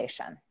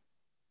articulation.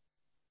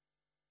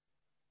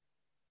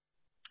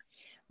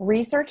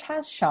 Research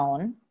has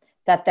shown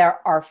that there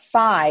are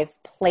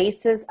 5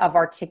 places of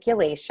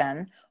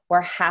articulation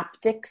where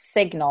haptic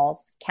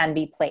signals can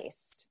be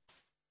placed.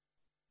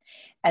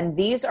 And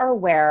these are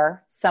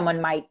where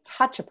someone might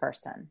touch a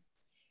person.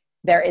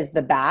 There is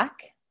the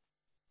back.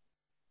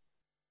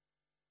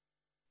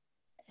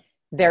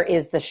 There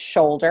is the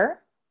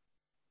shoulder.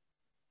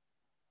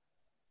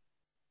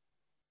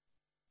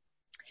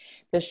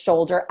 The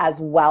shoulder as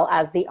well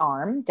as the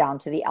arm down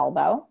to the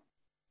elbow.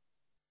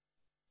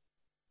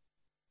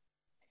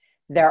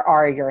 There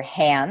are your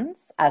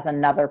hands as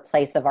another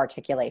place of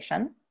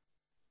articulation.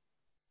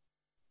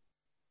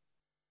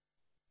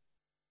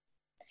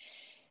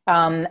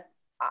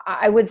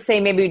 I would say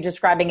maybe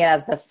describing it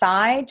as the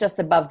thigh, just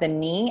above the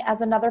knee,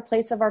 as another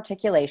place of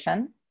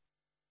articulation.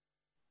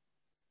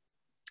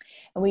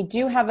 And we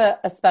do have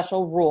a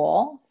special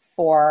rule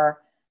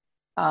for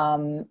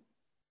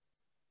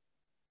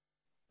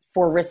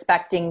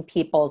respecting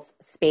people's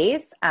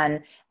space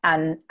and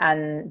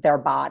their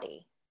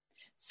body.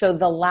 So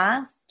the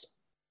last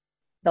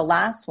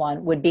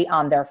one would be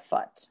on their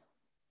foot.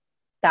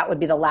 That would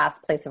be the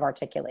last place of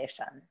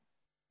articulation.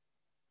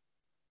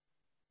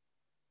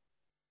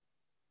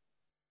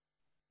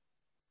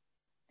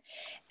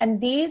 And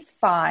these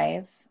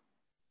 5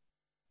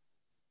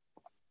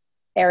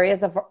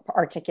 areas of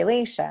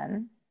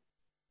articulation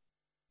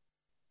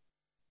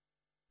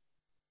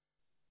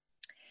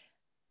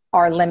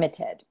are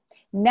limited.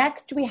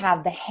 Next, we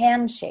have the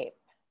hand shape.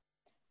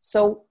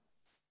 So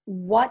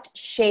what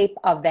shape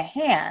of the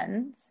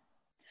hands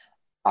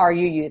are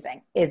you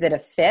using? Is it a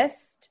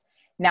fist?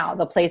 Now,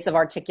 the place of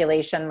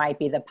articulation might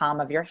be the palm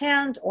of your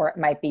hand, or it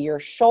might be your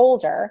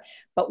shoulder,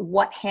 but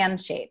what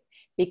hand shape?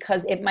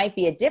 Because it might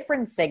be a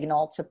different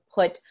signal to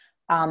put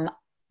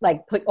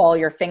all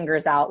your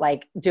fingers out,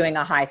 like doing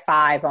a high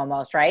five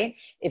almost, right?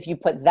 If you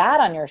put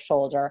that on your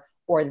shoulder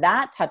or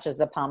that touches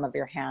the palm of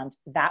your hand,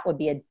 that would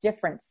be a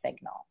different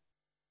signal.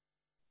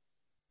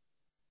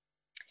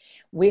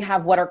 We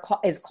have what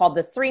is called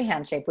the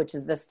 3-hand shape, which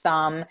is the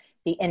thumb,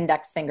 the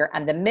index finger,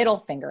 and the middle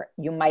finger.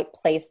 You might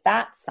place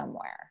that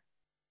somewhere.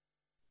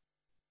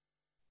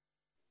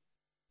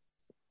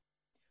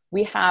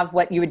 We have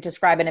what you would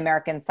describe in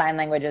American Sign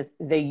Language as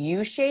the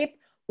U shape,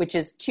 which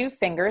is 2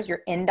 fingers,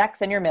 your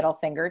index and your middle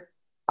finger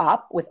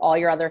up with all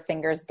your other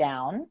fingers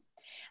down.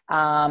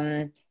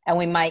 And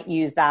we might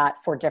use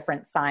that for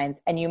different signs.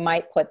 And you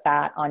might put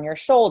that on your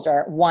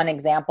shoulder. One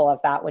example of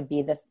that would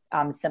be this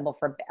symbol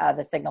for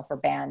the signal for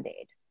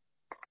Band-Aid.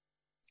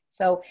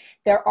 So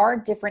there are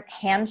different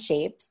hand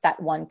shapes that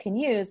one can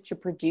use to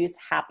produce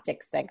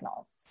haptic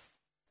signals.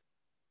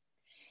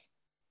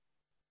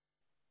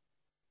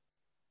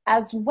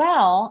 As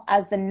well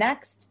as the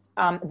next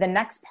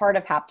part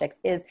of haptics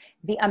is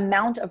the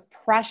amount of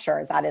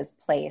pressure that is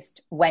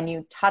placed when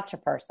you touch a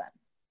person.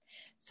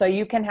 So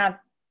you can have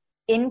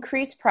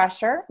increased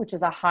pressure, which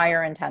is a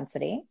higher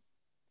intensity,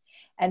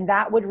 and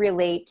that would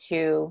relate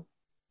to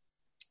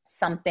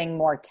something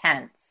more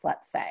tense,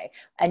 let's say,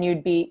 and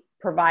you'd be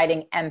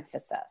providing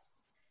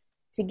emphasis.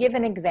 To give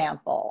an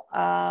example,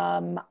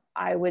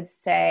 I would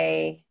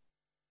say,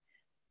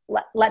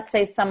 let's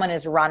say someone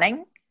is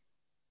running.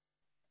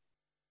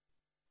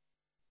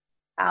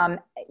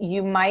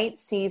 You might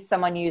see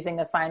someone using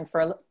a sign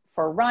for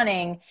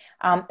running,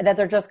 that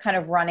they're just kind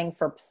of running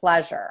for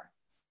pleasure.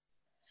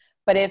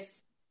 But if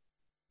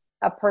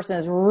a person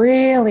is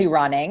really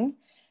running,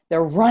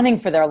 they're running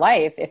for their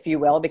life, if you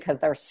will, because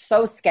they're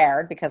so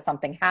scared because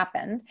something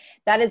happened.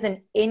 That is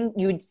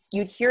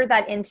you'd hear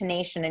that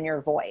intonation in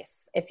your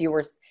voice if you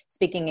were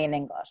speaking in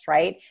English,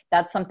 right?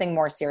 That's something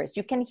more serious.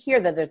 You can hear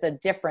that there's a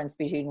difference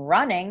between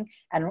running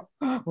and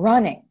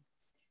running.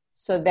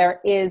 So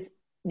there is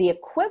the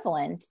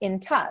equivalent in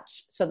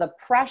touch. So the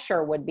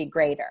pressure would be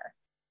greater.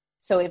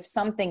 So if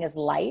something is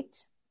light,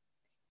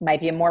 it might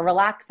be a more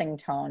relaxing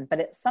tone, but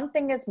if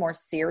something is more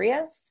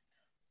serious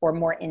or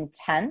more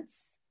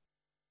intense,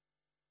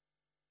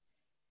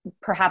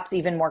 perhaps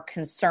even more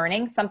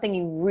concerning, something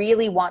you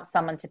really want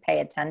someone to pay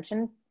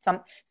attention,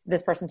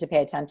 this person to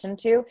pay attention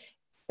to,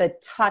 the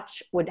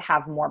touch would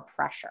have more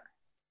pressure.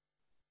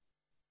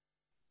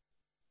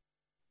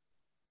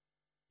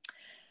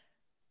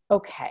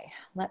 Okay,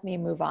 let me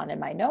move on in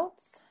my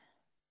notes.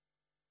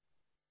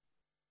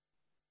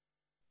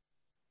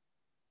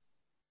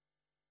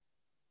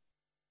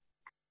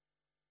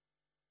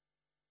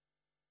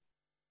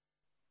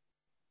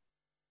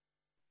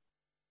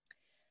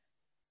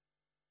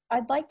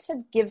 I'd like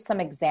to give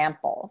some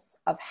examples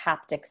of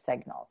haptic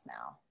signals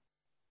now.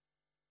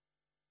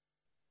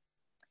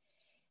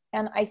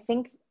 And I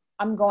think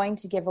I'm going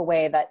to give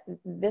away that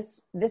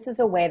this is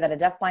a way that a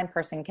deafblind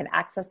person can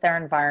access their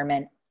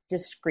environment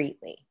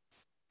discreetly.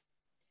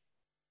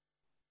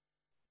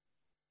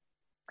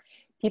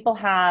 People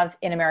have,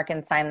 in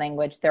American Sign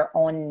Language, their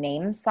own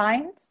name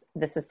signs.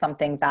 This is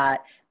something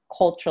that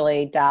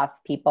culturally deaf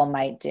people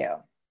might do.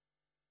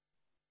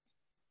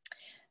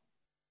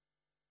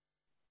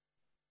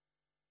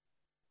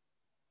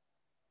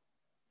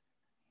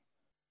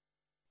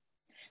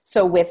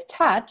 So with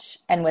touch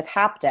and with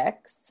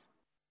haptics,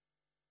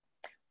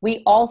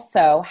 we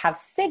also have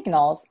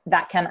signals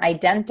that can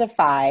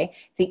identify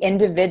the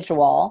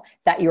individual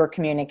that you're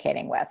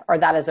communicating with or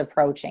that is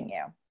approaching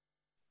you.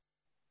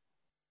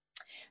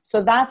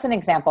 So that's an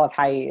example of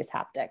how you use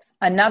haptics.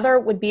 Another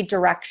would be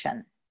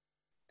direction.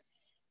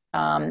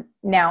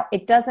 Now,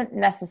 it doesn't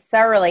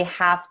necessarily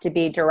have to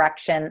be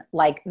direction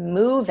like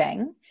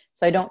moving,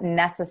 so I don't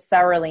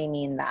necessarily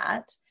mean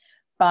that,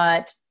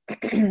 but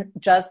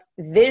just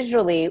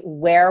visually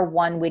where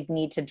one would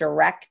need to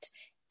direct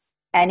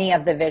any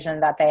of the vision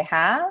that they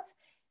have,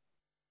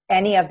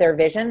 any of their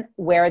vision,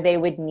 where they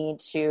would need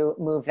to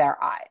move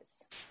their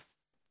eyes.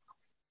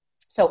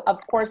 So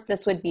of course,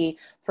 this would be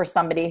for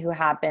somebody who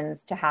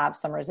happens to have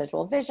some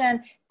residual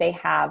vision. They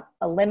have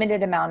a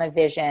limited amount of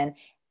vision.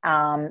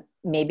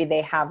 Maybe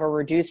they have a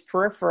reduced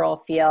peripheral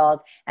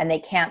field and they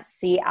can't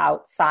see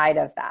outside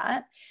of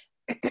that.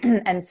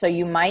 And so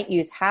you might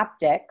use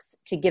haptics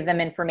to give them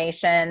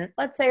information.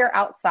 Let's say you're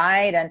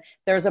outside and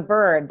there's a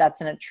bird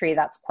that's in a tree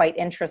that's quite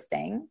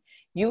interesting.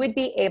 You would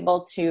be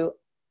able to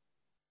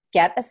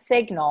get a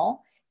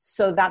signal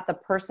so that the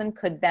person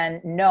could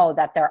then know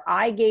that their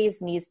eye gaze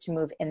needs to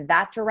move in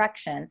that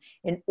direction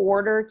in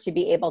order to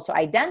be able to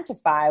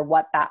identify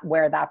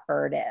where that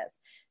bird is.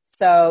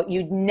 So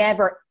you'd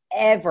never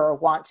ever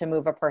want to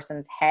move a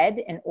person's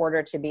head in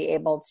order to be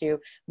able to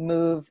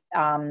move,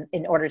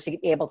 in order to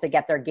be able to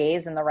get their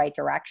gaze in the right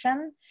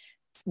direction.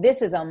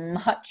 This is a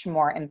much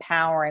more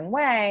empowering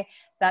way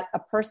that a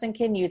person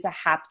can use a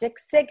haptic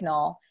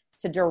signal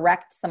to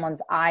direct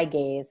someone's eye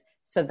gaze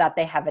so that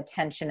they have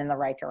attention in the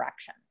right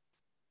direction.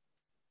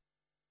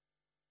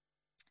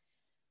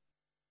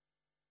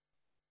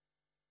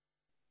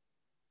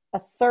 A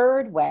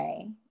third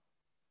way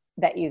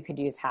that you could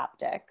use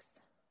haptics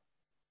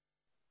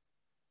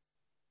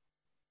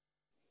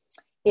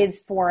is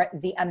for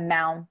the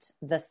amount,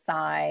 the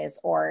size,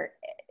 or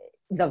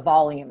the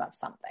volume of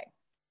something.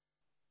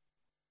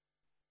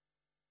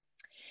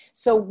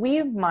 So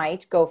we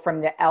might go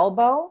from the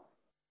elbow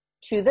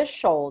to the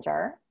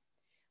shoulder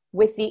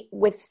with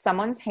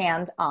someone's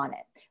hand on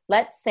it.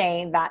 Let's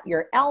say that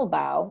your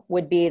elbow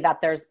would be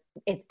that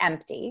it's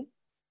empty,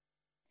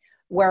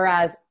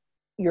 whereas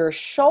your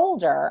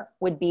shoulder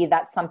would be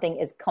that something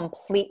is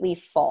completely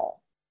full.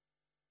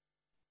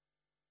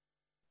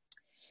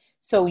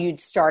 So you'd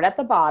start at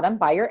the bottom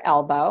by your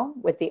elbow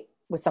with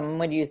someone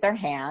would use their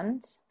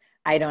hand.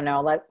 I don't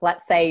know.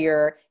 Let's say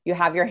you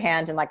have your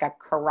hand in like a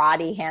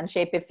karate hand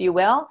shape, if you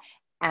will,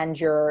 and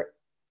your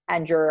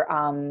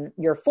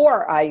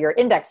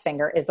index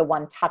finger is the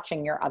one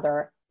touching your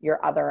other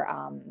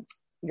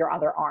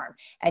arm,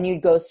 and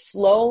you'd go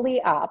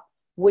slowly up,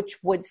 which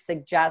would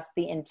suggest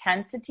the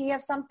intensity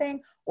of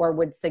something or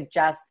would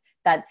suggest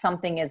that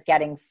something is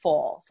getting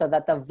full, so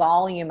that the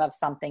volume of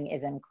something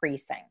is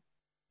increasing.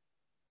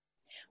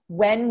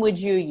 When would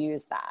you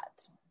use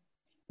that?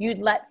 You'd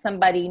let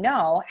somebody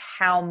know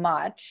how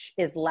much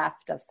is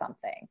left of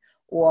something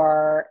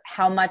or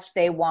how much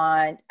they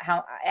want,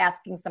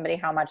 asking somebody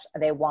how much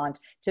they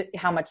want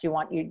how much you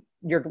want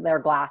their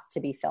glass to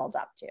be filled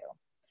up to.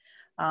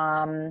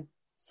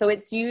 So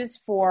it's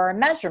used for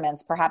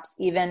measurements, perhaps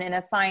even in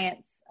a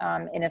science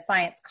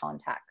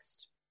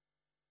context.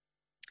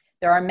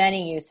 There are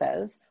many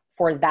uses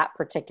for that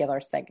particular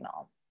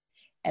signal.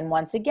 And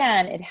once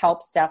again, it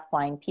helps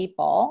deafblind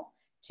people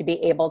to be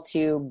able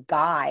to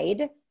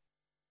guide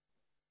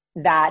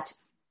that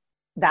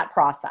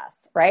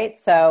process, right?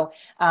 So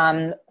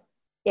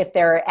if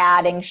they're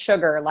adding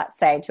sugar, let's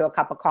say, to a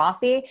cup of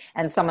coffee,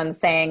 and someone's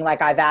saying,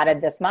 like, I've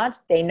added this much,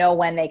 they know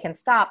when they can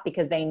stop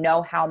because they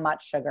know how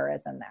much sugar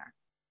is in there.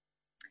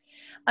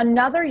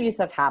 Another use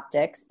of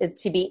haptics is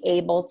to be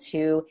able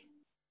to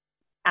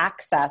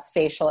access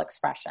facial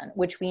expression,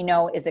 which we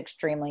know is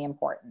extremely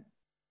important.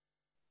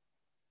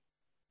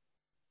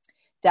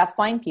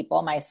 Deafblind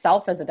people,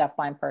 myself as a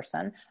deafblind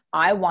person,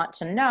 I want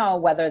to know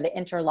whether the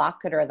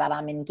interlocutor that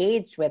I'm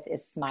engaged with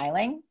is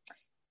smiling,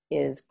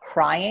 is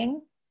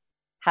crying,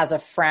 has a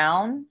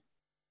frown,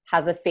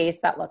 has a face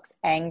that looks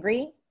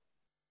angry,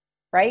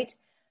 right?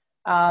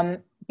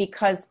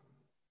 Because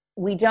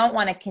we don't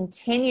want to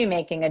continue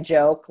making a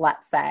joke,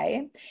 let's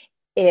say,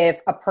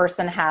 if a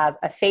person has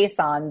a face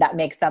on that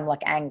makes them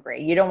look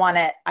angry. You don't want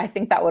to, I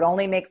think that would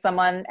only make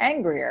someone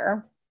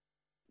angrier,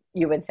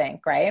 you would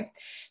think, right?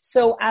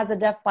 So as a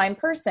deafblind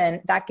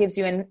person, that gives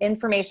you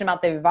information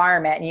about the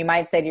environment, and you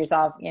might say to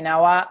yourself, you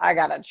know what, I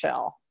gotta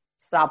chill.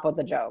 Stop with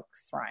the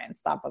jokes, Ryan,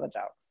 stop with the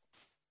jokes.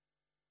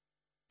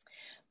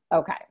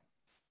 Okay.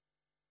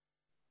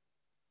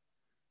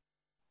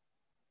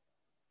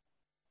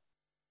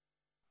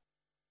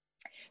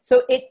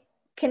 So it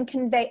can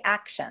convey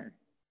action,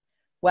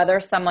 whether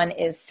someone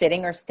is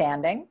sitting or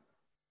standing,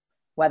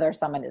 whether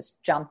someone is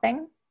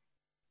jumping,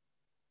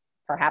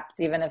 perhaps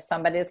even if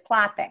somebody is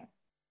clapping.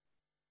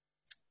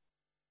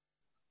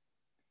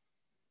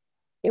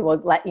 It will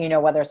let you know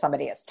whether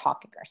somebody is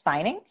talking or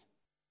signing.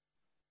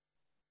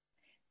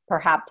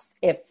 Perhaps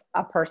if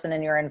a person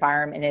in your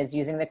environment is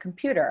using the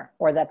computer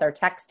or that they're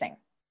texting.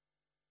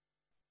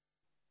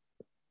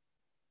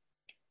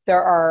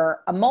 There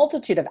are a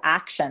multitude of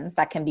actions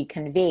that can be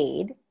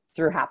conveyed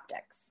through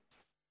haptics.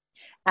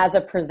 As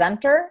a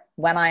presenter,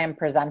 when I am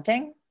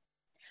presenting,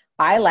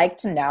 I like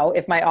to know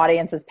if my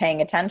audience is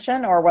paying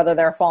attention or whether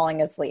they're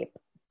falling asleep.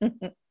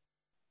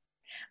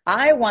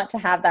 I want to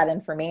have that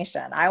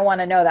information. I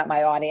want to know that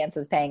my audience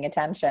is paying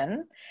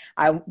attention.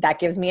 That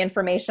gives me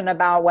information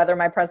about whether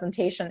my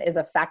presentation is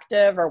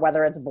effective or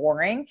whether it's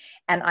boring.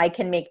 And I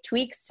can make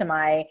tweaks to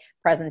my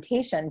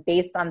presentation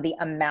based on the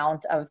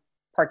amount of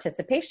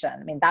participation.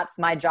 I mean, that's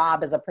my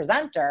job as a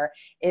presenter,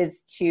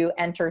 is to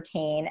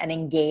entertain and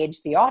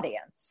engage the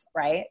audience,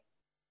 right?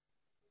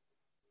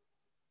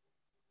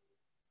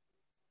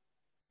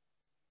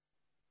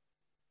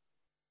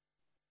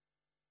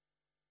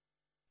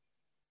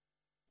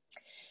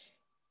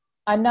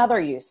 Another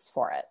use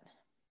for it,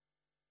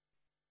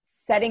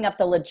 setting up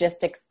the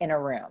logistics in a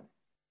room.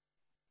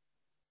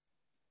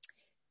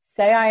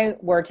 Say I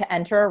were to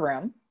enter a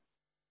room.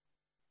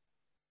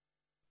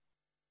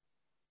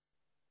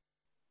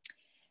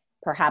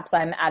 Perhaps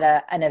I'm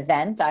at an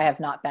event I have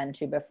not been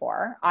to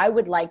before. I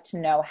would like to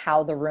know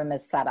how the room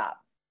is set up.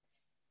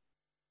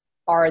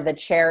 Are the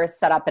chairs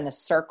set up in a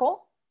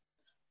circle?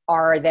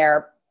 Are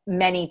there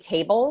many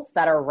tables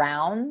that are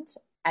round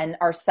and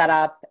are set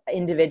up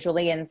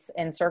individually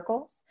in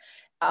circles?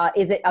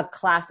 Is it a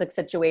classic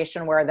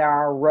situation where there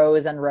are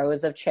rows and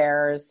rows of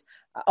chairs,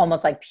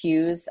 almost like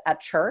pews at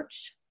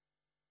church?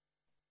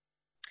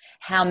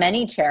 How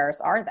many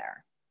chairs are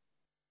there?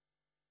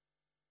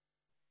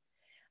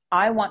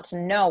 I want to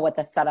know what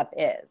the setup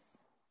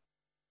is.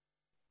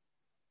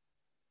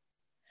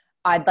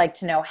 I'd like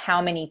to know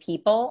how many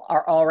people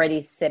are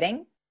already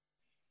sitting,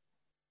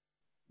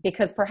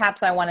 because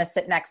perhaps I want to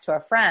sit next to a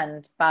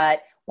friend,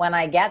 but when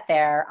I get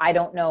there, I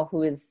don't know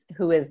who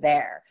is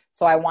there.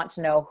 So I want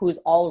to know who's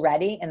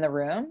already in the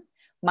room.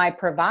 My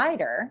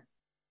provider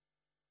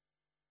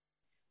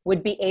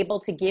would be able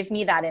to give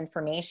me that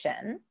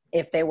information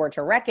if they were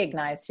to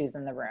recognize who's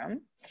in the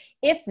room.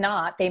 If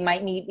not, they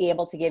might be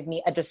able to give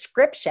me a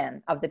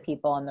description of the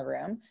people in the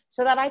room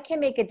so that I can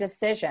make a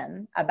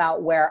decision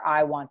about where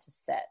I want to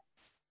sit,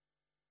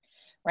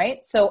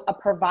 right? So a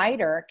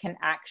provider can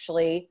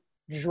actually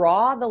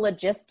draw the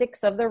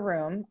logistics of the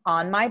room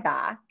on my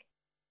back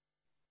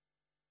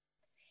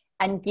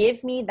and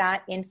give me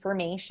that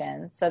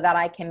information so that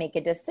I can make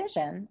a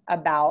decision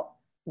about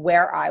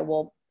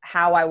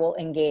how I will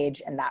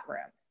engage in that room.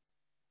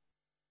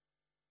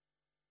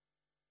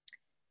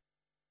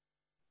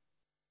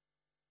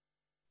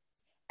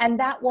 And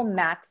that will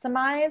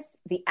maximize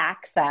the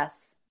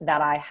access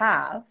that I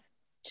have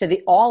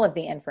to all of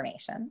the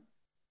information.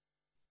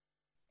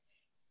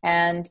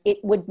 And it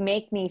would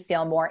make me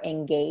feel more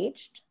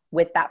engaged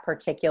with that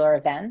particular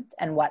event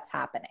and what's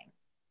happening.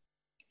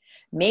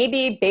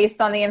 Maybe based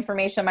on the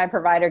information my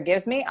provider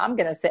gives me, I'm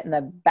going to sit in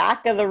the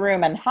back of the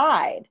room and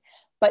hide.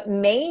 But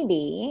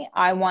maybe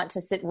I want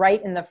to sit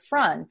right in the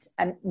front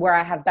and where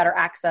I have better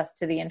access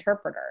to the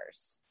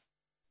interpreters.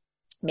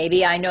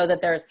 Maybe I know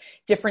that there's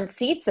different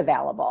seats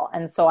available.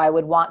 And so I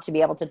would want to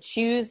be able to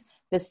choose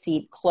the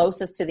seat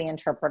closest to the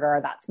interpreter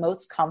that's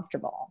most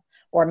comfortable.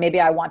 Or maybe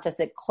I want to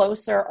sit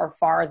closer or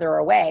farther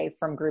away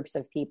from groups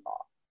of people.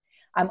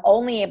 I'm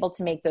only able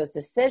to make those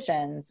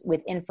decisions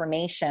with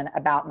information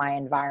about my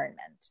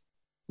environment.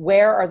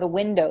 Where are the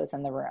windows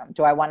in the room?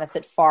 Do I want to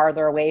sit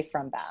farther away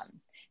from them?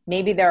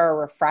 Maybe there are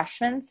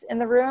refreshments in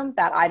the room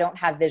that I don't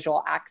have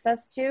visual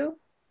access to.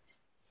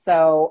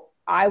 So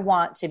I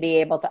want to be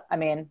able to,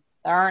 there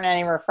aren't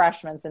any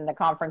refreshments in the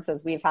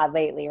conferences we've had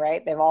lately,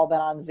 right? They've all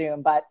been on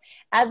Zoom. But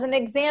as an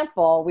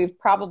example, we've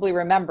probably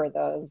remembered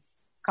those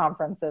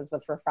conferences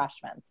with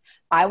refreshments.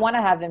 I want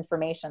to have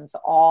information to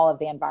all of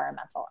the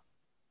environmental.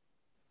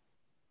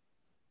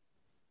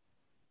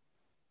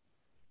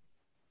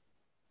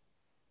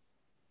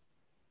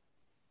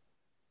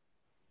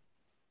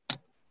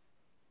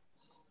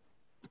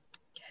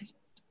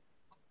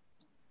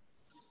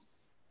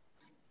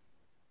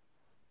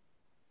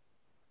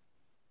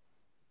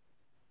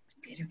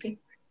 Okay.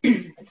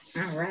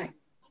 All right.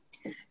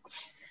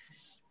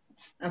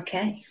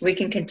 Okay, we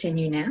can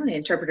continue now. The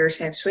interpreters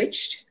have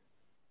switched.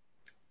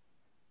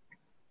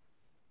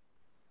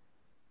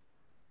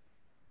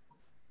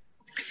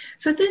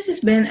 So this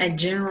has been a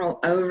general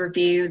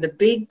overview, the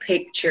big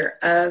picture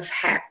of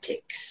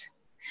haptics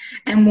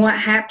and what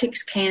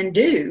haptics can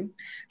do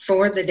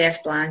for the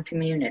deafblind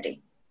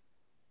community.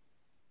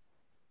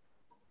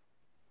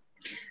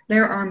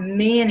 There are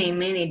many,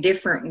 many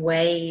different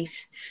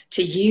ways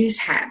to use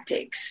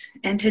haptics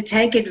and to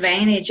take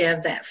advantage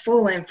of that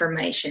full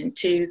information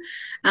to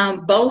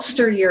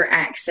bolster your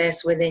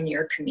access within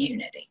your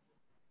community.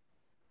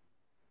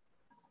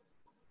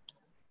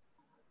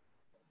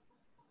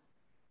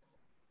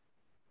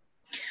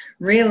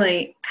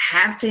 Really,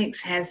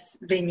 haptics has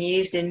been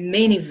used in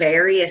many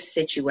various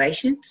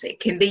situations.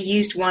 It can be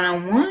used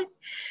one-on-one.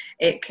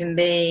 It can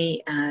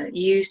be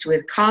used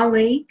with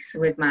colleagues,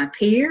 with my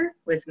peer,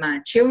 with my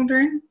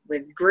children,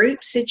 with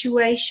group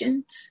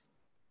situations,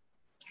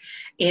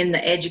 in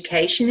the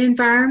education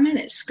environment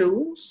at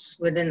schools,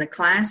 within the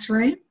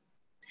classroom.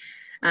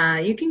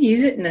 You can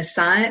use it in a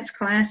science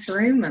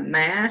classroom, a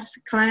math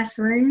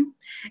classroom,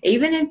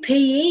 even in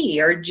PE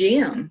or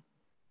gym.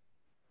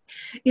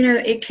 You know,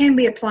 it can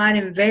be applied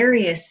in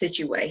various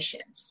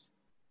situations.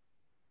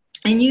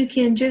 And you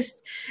can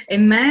just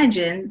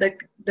imagine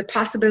the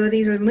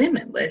possibilities are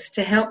limitless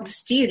to help the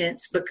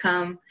students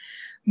become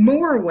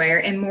more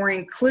aware and more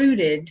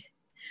included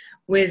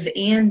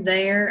within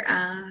their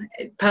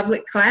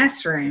public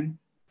classroom.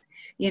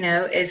 You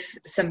know, if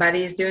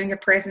somebody is doing a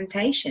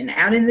presentation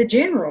out in the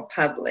general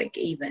public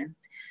even,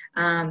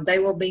 they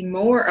will be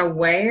more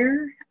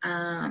aware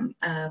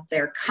of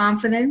their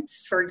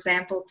confidence, for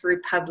example, through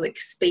public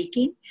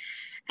speaking,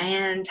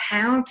 and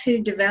how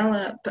to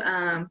develop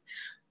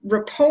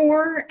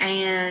rapport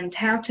and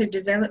how to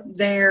develop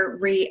their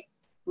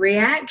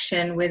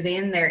reaction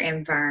within their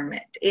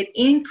environment. It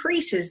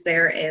increases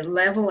their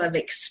level of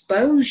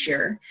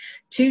exposure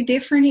to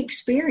different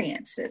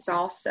experiences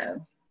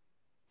also.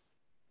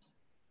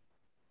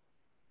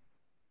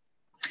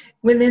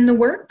 Within the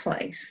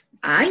workplace,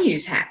 I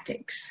use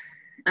haptics.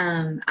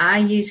 I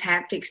use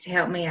haptics to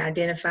help me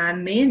identify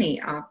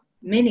many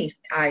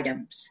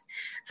items.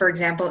 For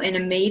example, in a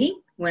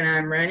meeting, when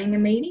I'm running a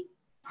meeting,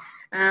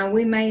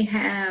 we may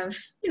have,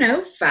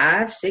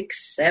 5,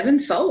 6, 7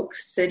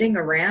 folks sitting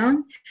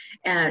around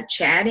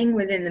chatting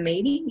within the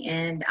meeting,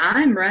 and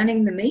I'm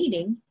running the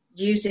meeting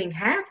using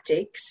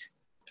haptics.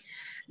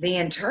 The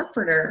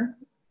interpreter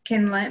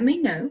can let me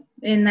know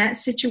in that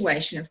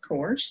situation, of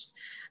course,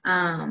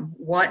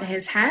 what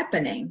is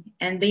happening,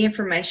 and the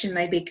information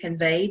may be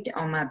conveyed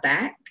on my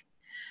back,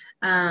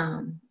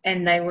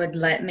 and they would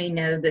let me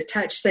know the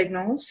touch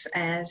signals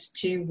as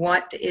to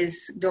what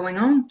is going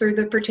on through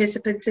the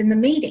participants in the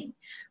meeting.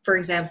 For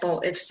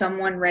example, if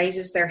someone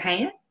raises their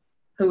hand,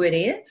 who it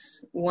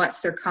is,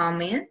 what's their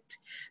comment,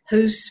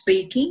 who's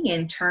speaking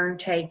and turn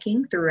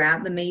taking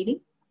throughout the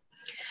meeting.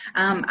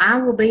 I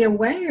will be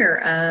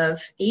aware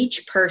of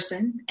each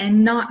person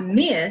and not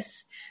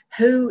miss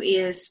who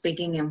is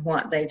speaking and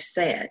what they've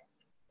said.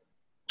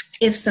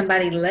 If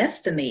somebody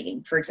left the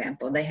meeting, for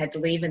example, they had to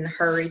leave in a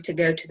hurry to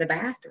go to the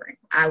bathroom,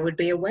 I would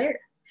be aware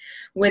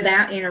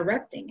without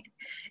interrupting it.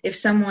 If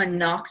someone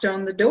knocked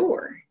on the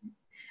door,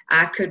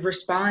 I could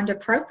respond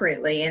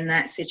appropriately in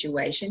that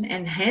situation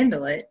and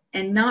handle it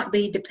and not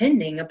be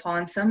depending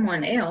upon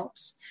someone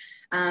else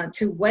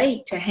to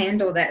wait to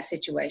handle that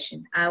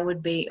situation. I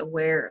would be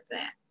aware of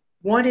that.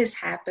 What is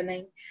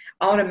happening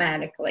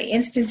automatically,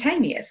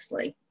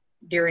 instantaneously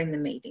during the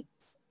meeting.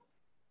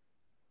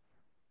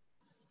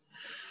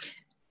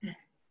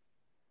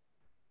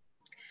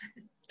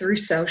 Through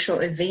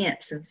social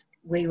events,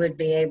 we would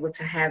be able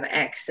to have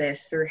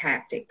access through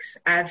haptics.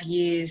 I've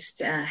used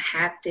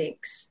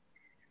haptics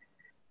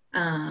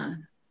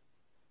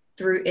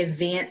through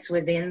events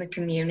within the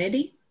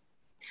community.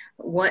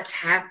 What's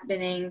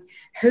happening,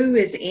 who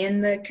is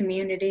in the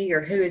community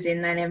or who is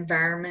in that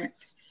environment,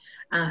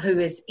 who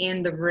is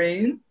in the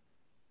room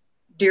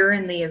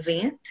during the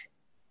event.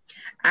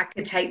 I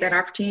could take that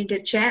opportunity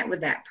to chat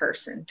with that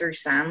person through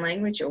sign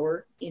language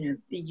or,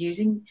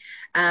 using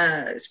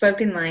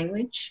spoken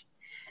language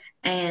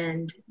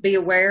and be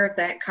aware of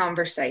that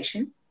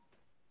conversation.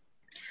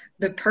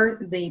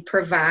 the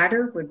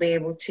provider would be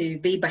able to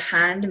be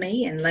behind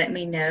me and let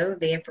me know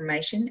the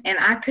information, and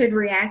I could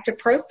react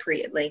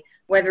appropriately,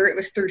 whether it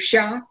was through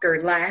shock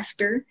or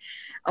laughter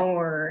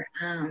or,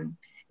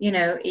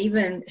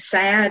 even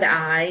sad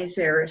eyes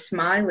or a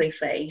smiley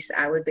face.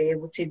 I would be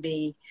able to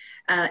be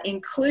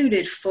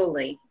included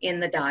fully in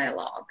the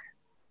dialogue.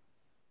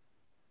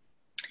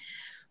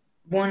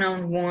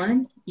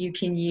 One-on-one, you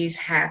can use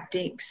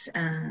haptics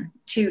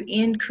to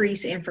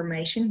increase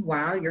information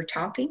while you're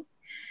talking.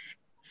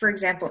 For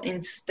example,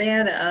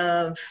 instead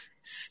of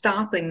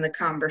stopping the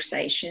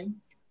conversation,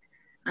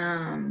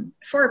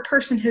 for a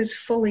person who's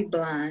fully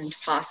blind,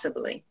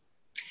 possibly,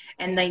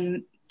 and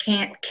they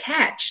can't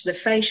catch the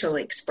facial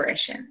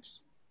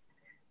expressions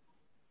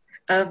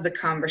of the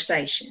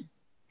conversation.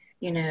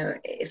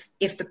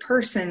 If the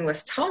person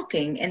was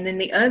talking and then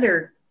the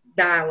other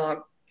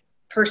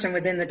person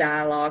within the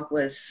dialogue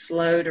was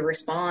slow to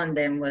respond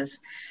and was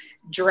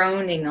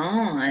droning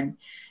on,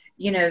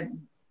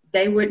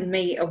 they wouldn't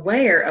be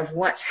aware of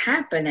what's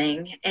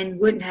happening and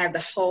wouldn't have the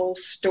whole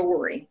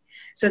story.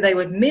 So they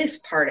would miss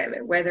part of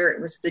it, whether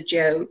it was the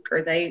joke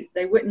or they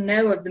wouldn't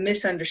know of the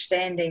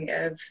misunderstanding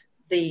of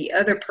the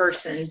other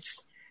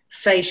person's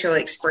facial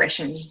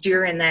expressions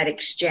during that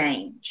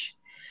exchange.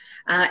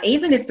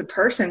 Even if the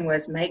person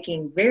was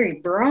making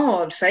very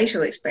broad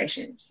facial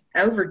expressions,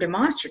 over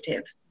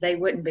demonstrative, they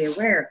wouldn't be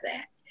aware of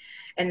that.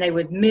 And they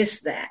would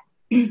miss that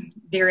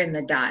during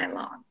the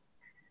dialogue.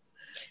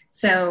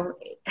 So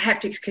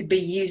haptics could be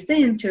used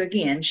then to,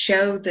 again,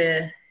 show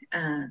the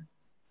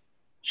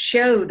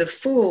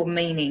full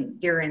meaning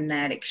during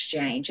that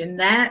exchange. And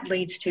that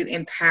leads to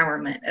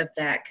empowerment of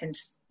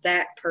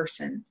that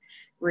person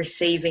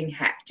receiving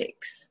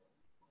haptics.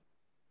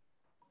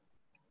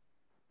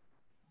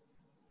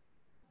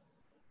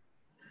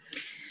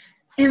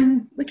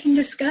 And we can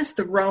discuss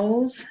the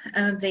roles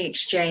of the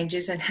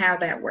exchanges and how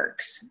that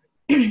works.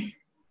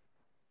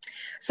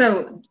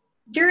 So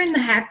during the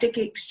haptic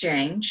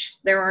exchange,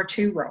 there are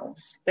two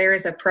roles. There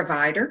is a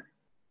provider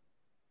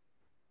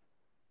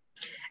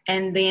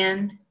and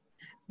then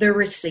the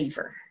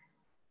receiver.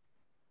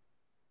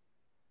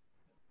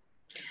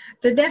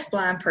 The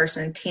deafblind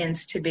person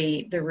tends to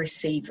be the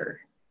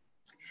receiver.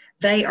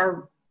 They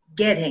are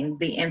getting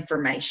the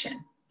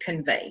information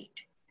conveyed.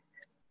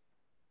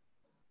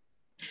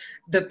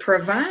 The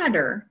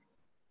provider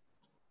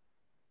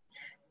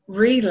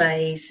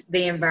relays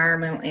the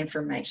environmental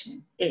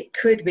information. It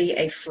could be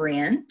a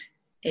friend.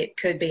 It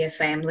could be a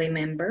family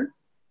member.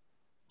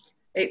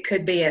 It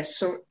could be a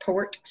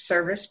support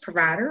service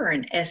provider or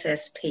an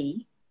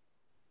SSP.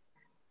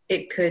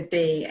 It could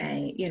be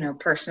a,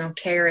 personal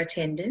care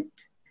attendant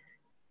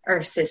or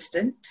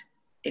assistant.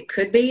 It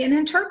could be an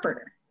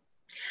interpreter.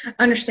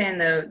 Understand,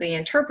 though, the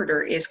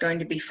interpreter is going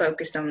to be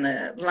focused on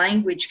the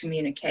language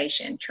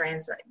communication,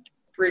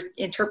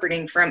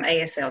 interpreting from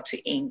ASL to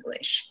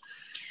English,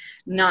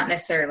 not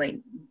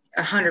necessarily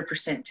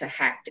 100% to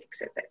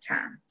haptics at that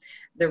time.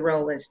 The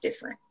role is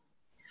different.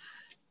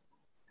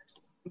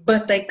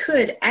 But they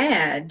could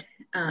add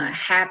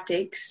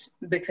haptics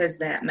because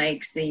that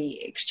makes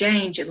the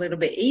exchange a little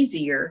bit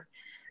easier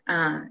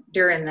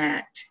during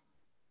that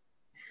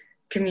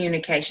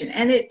communication.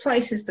 And it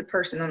places the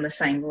person on the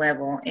same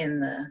level in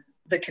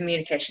the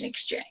communication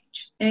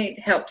exchange. And it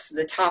helps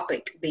the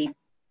topic be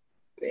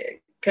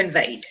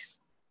conveyed.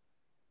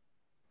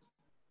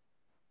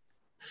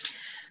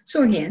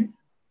 So again,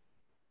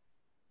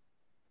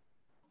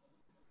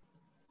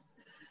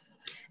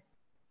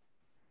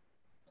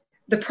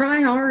 the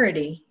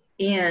priority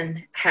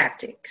in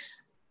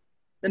haptics,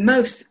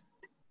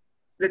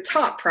 the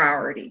top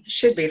priority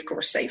should be, of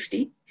course,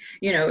 safety.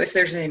 If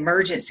there's an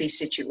emergency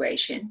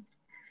situation,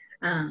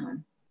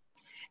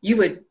 you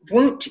would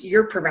want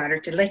your provider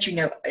to let you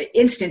know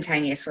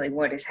instantaneously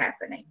what is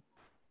happening.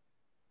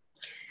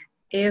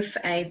 If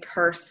a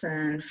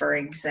person, for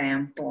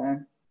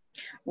example,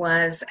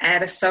 was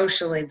at a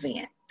social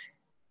event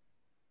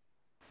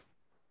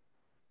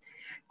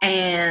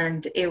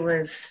and it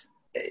was,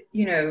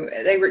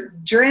 they were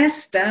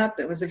dressed up,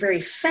 it was a very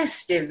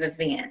festive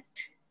event.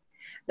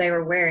 They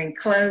were wearing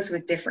clothes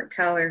with different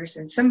colors,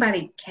 and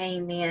somebody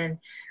came in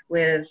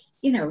with,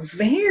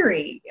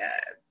 very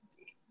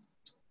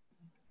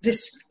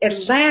just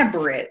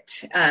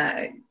elaborate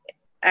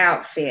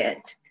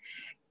outfit,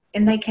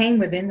 and they came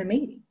within the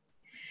meeting.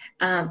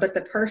 But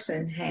the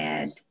person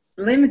had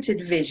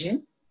limited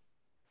vision,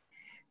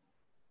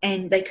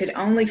 and they could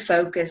only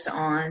focus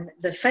on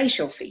the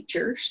facial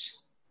features.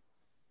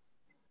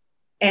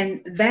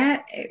 And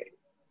that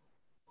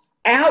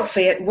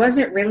outfit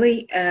wasn't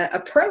really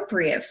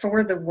appropriate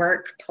for the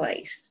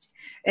workplace,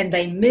 and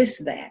they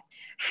missed that.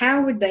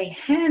 How would they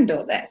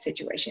handle that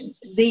situation?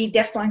 The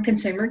deafblind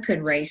consumer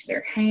could raise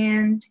their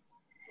hand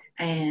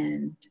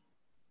and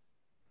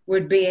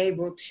would be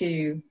able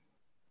to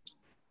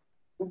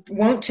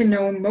want to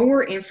know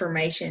more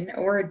information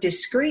or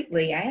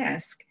discreetly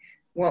ask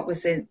what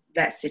was in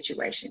that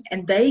situation,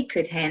 and they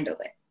could handle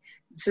it.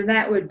 So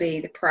that would be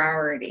the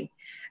priority,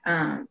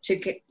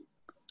 to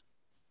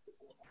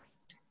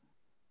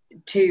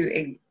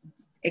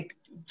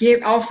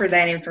offer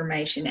that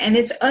information. And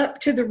it's up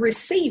to the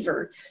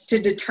receiver to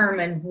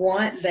determine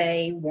what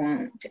they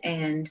want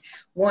and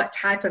what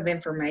type of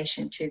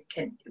information to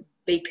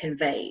be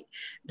conveyed.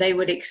 They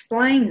would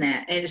explain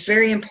that. And it's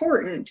very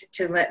important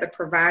to let the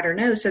provider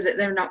know so that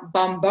they're not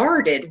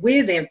bombarded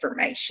with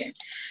information.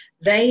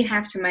 They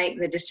have to make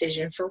the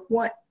decision for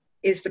what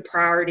is the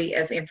priority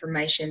of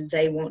information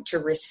they want to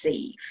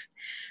receive.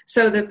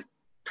 So the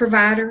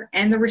provider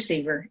and the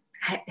receiver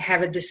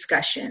have a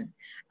discussion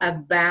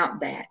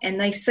about that, and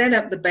they set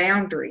up the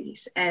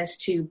boundaries as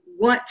to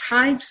what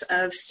types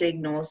of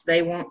signals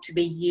they want to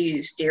be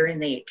used during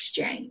the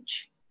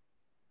exchange.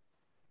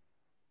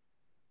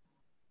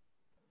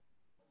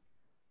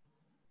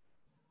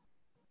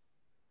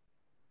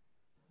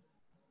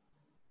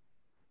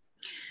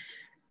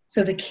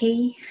 So the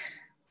key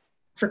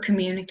for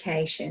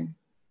communication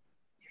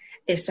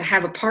is to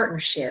have a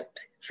partnership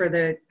for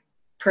the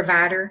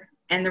provider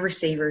and the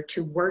receiver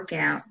to work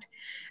out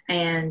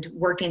and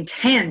work in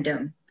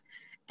tandem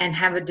and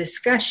have a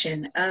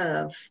discussion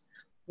of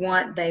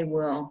what they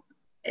will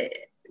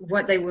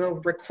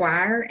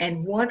require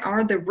and what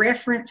are the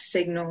reference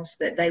signals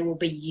that they will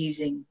be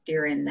using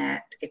during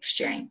that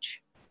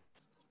exchange.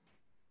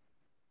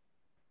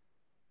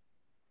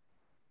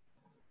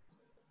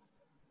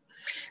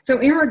 So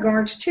in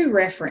regards to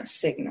reference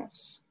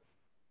signals,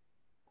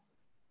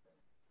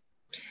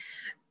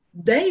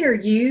 they are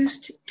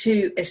used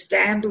to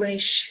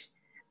establish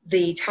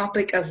the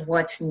topic of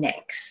what's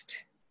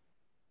next.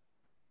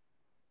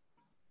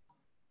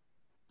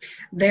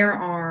 There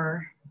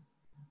are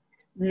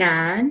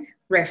 9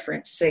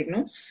 reference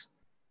signals.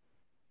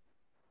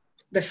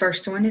 The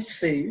first one is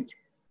food.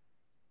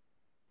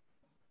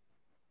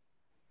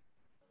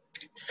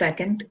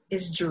 Second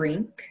is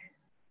drink.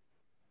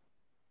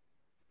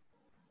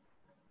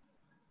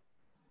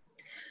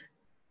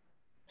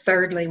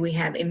 Thirdly, we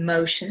have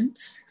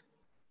emotions.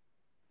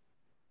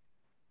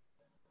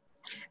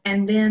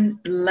 And then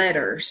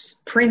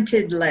letters,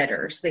 printed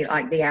letters,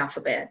 like the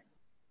alphabet.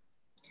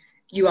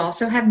 You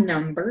also have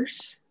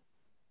numbers.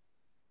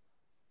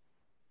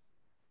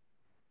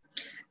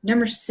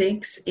 Number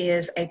 6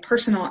 is a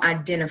personal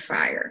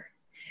identifier.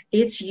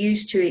 It's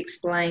used to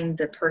explain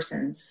the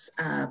person's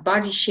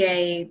body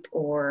shape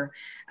or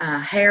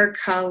hair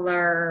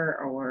color,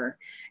 or,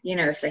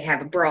 if they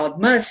have a broad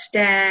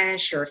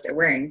mustache or if they're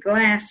wearing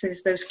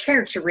glasses, those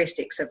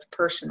characteristics of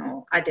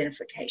personal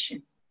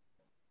identification.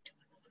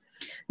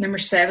 Number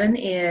 7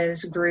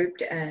 is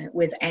grouped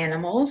with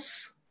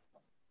animals.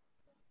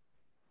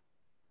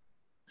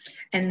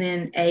 And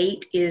then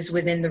 8 is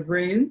within the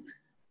room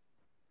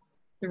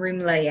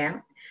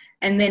layout.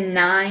 And then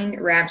 9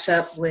 wraps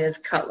up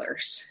with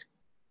colors.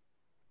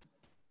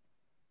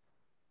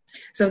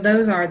 So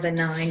those are the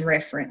 9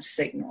 reference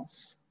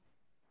signals.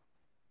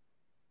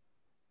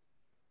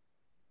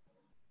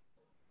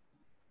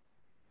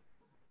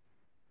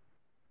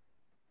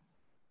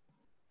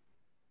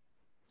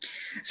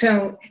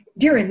 So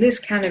during this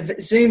kind of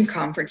Zoom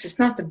conference, it's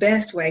not the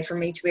best way for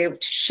me to be able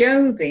to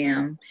show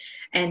them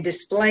and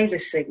display the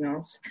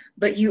signals,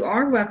 but you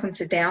are welcome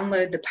to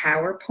download the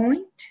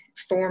PowerPoint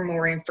for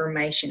more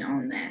information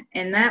on that.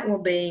 And that will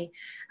be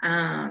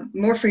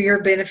more for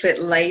your benefit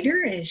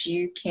later, as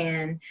you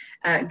can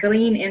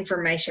glean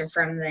information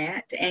from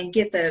that and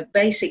get the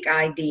basic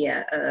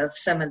idea of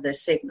some of the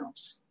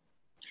signals.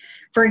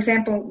 For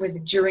example,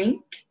 with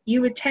drink,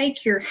 you would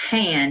take your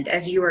hand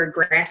as you are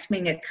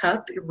grasping a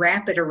cup,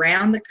 wrap it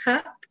around the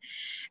cup,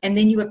 and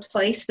then you would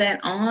place that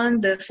on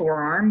the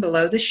forearm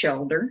below the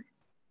shoulder.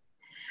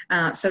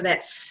 So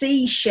that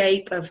C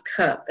shape of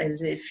cup,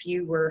 as if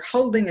you were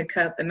holding a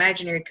cup,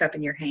 imaginary cup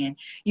in your hand,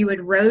 you would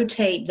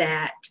rotate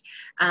that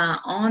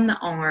on the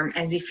arm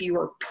as if you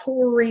were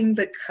pouring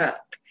the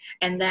cup.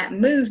 And that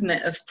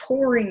movement of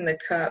pouring the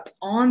cup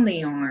on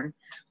the arm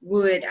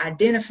would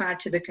identify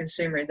to the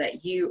consumer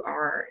that you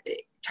are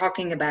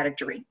talking about a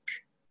drink.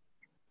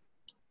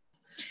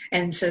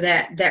 And so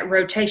that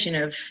rotation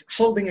of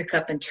holding a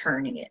cup and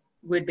turning it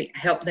would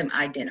help them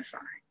identify.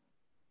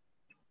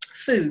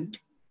 Food.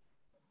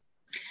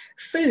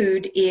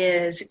 Food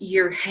is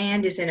your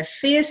hand is in a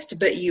fist,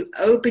 but you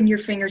open your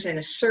fingers in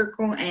a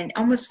circle and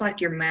almost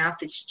like your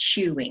mouth is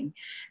chewing.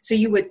 So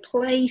you would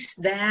place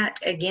that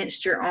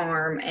against your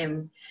arm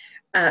and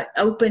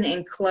open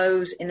and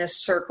close in a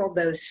circle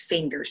those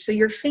fingers. So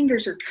your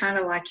fingers are kind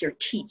of like your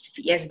teeth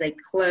as they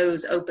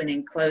close, open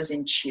and close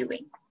in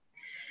chewing.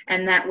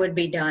 And that would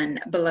be done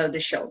below the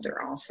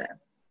shoulder also.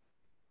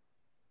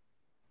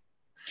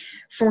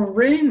 For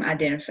room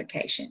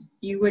identification,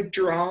 you would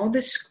draw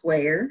the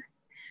square,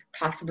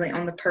 possibly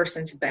on the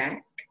person's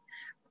back.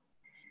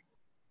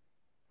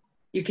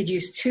 You could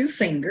use 2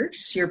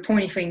 fingers, your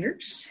pointy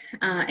fingers,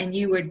 and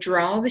you would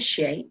draw the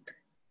shape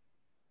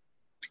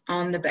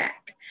on the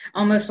back,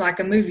 almost like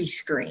a movie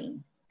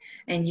screen.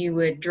 And you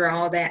would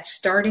draw that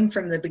starting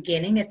from the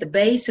beginning at the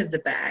base of the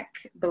back,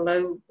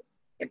 below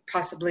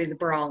possibly the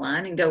bra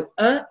line, and go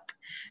up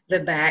the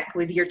back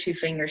with your 2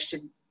 fingers to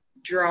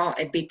draw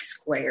a big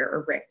square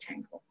or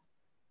rectangle.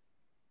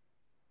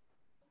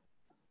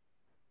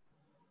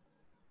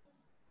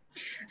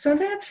 So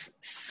that's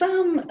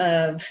some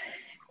of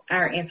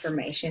our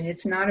information.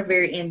 It's not a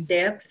very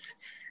in-depth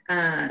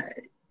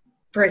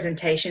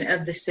presentation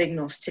of the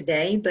signals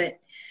today, but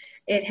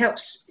it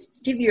helps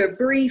give you a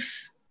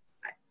brief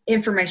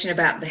information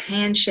about the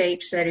hand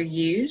shapes that are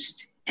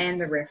used and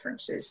the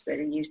references that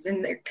are used,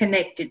 and they're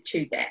connected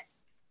to that.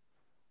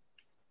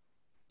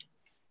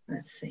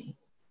 Let's see.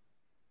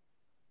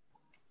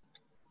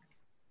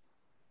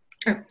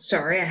 Oh,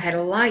 sorry, I had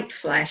a light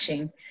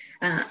flashing.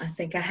 I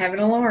think I have an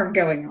alarm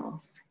going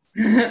off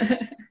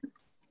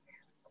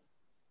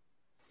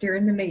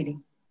during the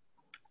meeting.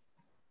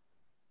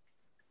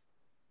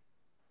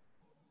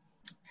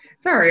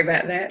 Sorry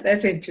about that.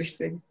 That's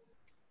interesting.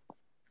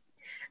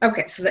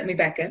 Okay, so let me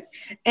back up.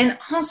 And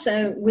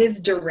also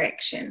with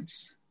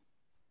directions.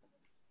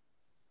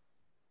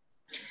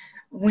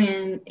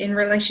 When in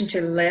relation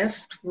to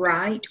left,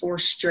 right, or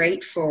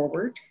straight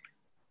forward,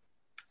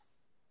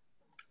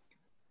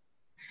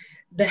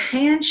 the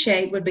hand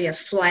shape would be a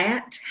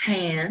flat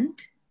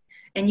hand,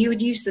 and you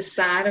would use the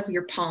side of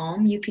your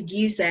palm. You could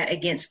use that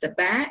against the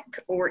back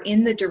or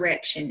in the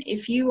direction.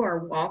 If you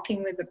are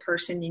walking with a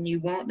person and you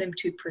want them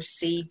to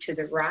proceed to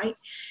the right,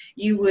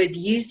 you would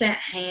use that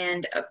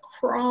hand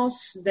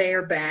across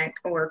their back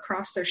or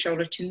across their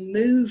shoulder to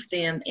move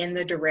them in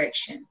the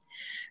direction.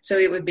 So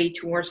it would be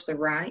towards the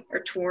right or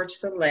towards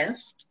the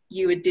left.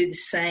 You would do the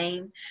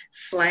same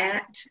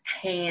flat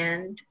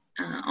hand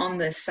on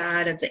the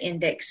side of the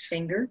index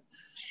finger.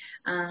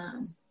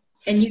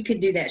 And you could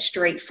do that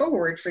straight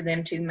forward for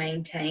them to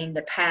maintain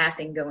the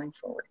path in going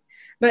forward.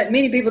 But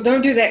many people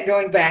don't do that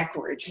going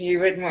backwards. You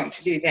wouldn't want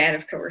to do that,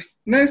 of course.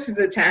 Most of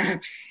the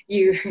time,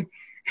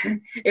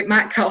 it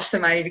might cause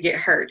somebody to get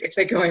hurt if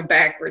they're going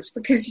backwards,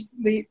 because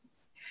the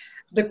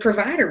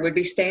provider would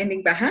be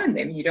standing behind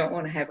them. You don't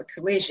want to have a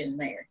collision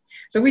there.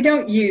 So we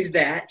don't use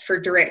that for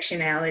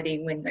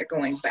directionality when they're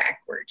going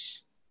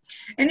backwards.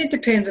 And it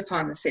depends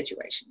upon the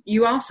situation.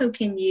 You also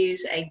can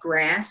use a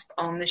grasp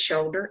on the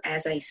shoulder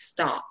as a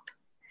stop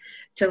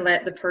to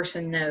let the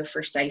person know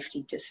for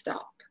safety to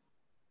stop.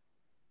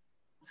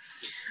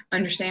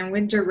 Understand,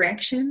 with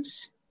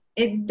directions,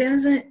 it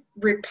doesn't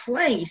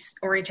replace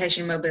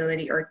orientation,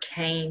 mobility, or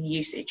cane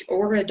usage,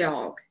 or a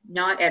dog,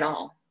 not at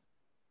all.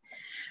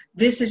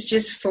 This is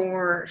just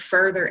for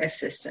further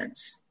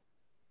assistance.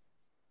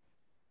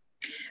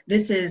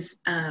 This is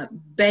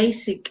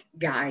basic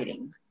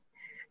guiding.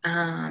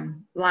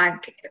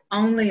 Like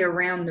only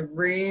around the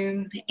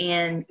room,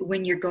 and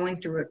when you're going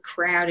through a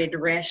crowded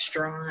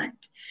restaurant,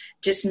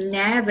 just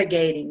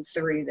navigating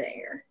through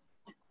there.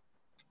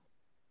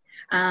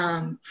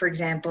 For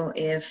example,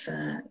 if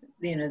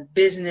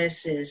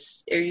business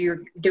is, or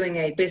you're doing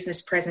a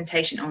business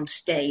presentation on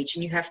stage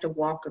and you have to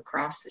walk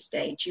across the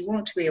stage, you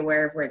want to be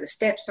aware of where the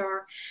steps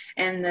are,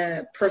 and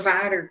the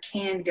provider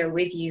can go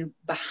with you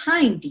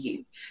behind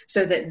you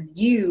so that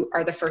you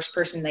are the first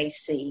person they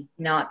see,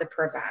 not the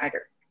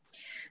provider.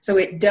 So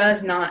it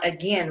does not,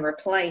 again,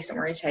 replace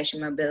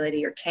orientation,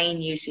 mobility, or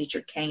cane usage,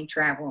 or cane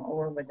travel,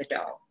 or with a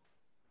dog.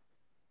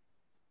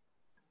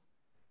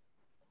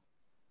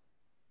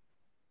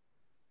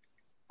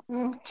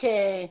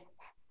 Okay,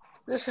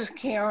 this is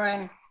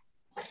Karen.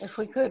 If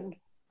we could,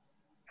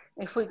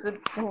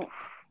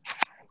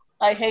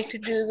 I hate to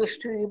do this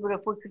to you, but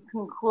if we could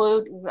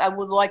conclude, I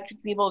would like to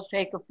be able to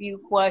take a few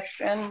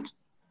questions.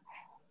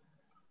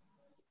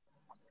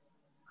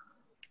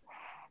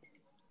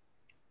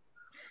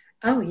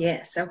 Oh,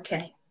 yes.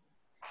 Okay.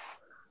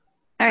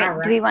 All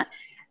right. Do we want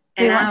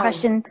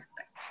questions?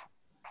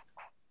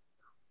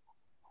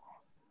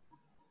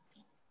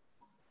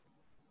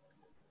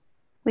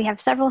 We have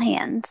several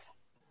hands.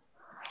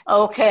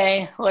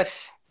 Okay. Let's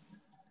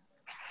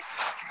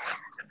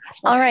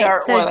all right.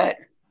 Start So, with it.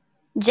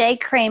 Jay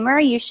Kramer,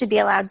 you should be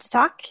allowed to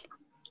talk.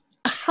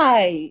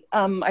 Hi.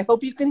 I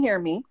hope you can hear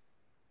me.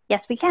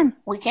 Yes, we can.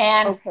 We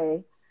can.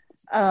 Okay.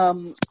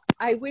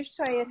 I wished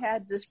I had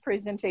had this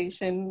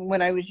presentation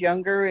when I was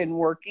younger and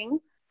working,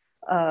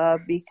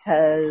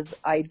 because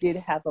I did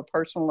have a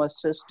personal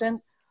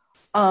assistant.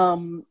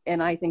 And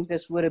I think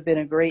this would have been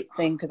a great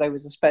thing because I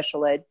was a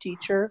special ed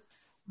teacher.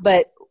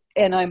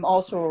 And I'm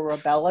also a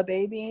rubella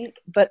baby.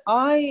 But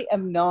I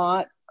am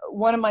not,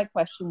 one of my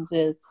questions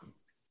is,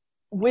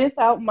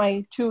 without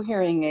my 2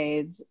 hearing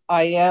aids,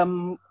 I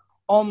am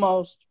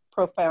almost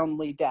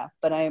profoundly deaf,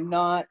 but I am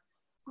not.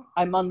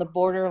 I'm on the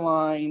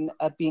borderline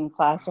of being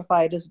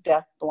classified as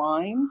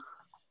deaf-blind.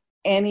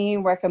 Any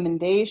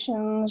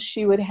recommendations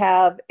she would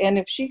have? And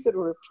if she could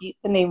repeat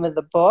the name of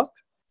the book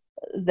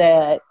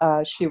that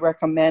she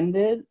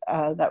recommended,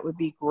 that would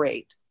be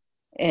great.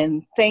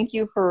 And thank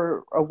you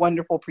for a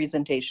wonderful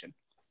presentation.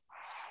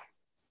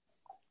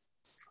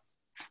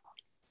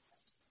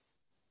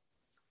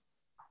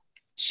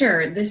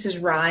 Sure. This is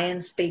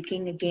Ryan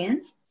speaking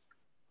again.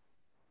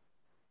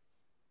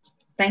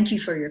 Thank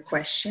you for your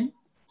question.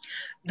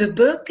 The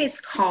book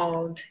is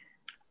called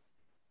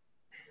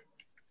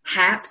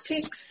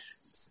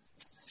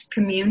Haptics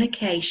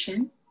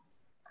Communication,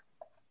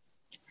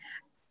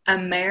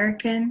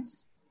 American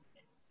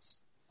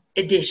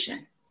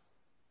Edition.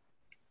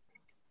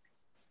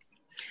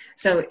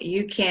 So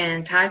you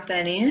can type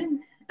that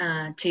in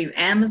to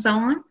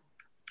Amazon,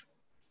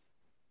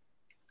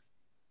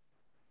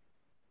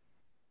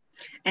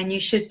 and you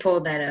should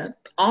pull that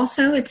up.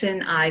 Also, it's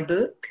in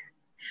iBook,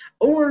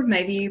 or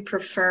maybe you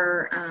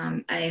prefer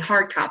a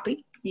hard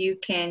copy. You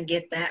can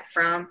get that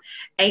from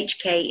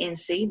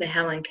HKNC, the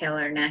Helen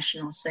Keller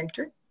National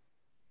Center.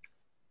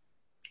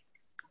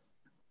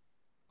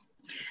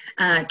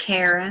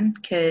 Karen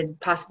could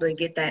possibly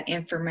get that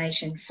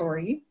information for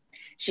you.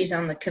 She's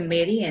on the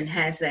committee and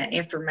has that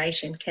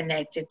information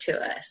connected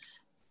to us.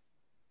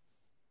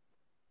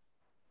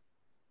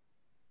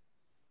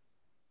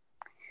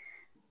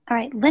 All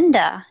right,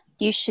 Linda,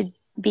 you should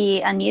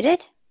be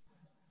unmuted.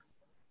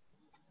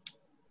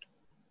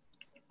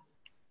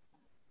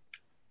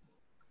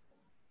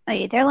 Are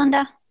you there,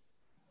 Linda?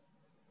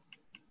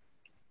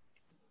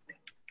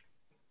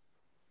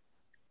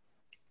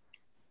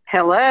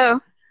 Hello.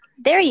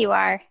 There you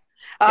are.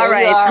 All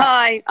right.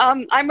 Hi.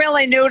 I'm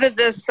really new to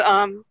this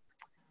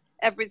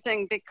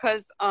everything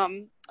because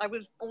I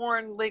was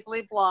born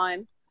legally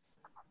blind.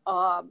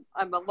 I'm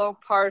a low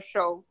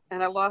partial,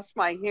 and I lost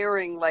my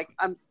hearing. Like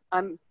I'm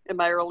in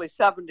my early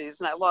 70s,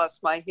 and I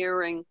lost my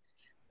hearing,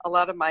 a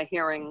lot of my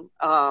hearing,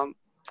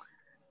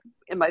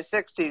 in my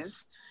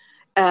 60s,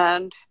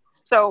 and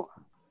so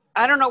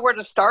I don't know where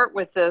to start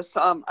with this.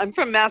 I'm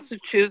from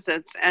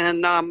Massachusetts,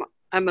 and I'm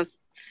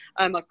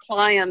a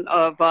client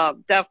of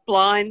deaf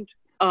blind,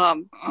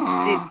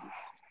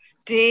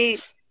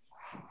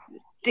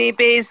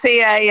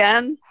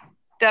 DBCAN,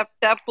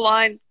 deaf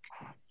blind.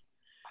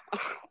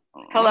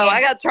 Hello,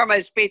 I got to turn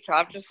my speech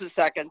off just a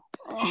second.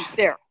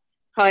 There.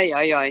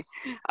 Hi.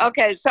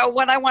 Okay, so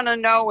what I want to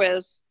know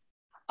is,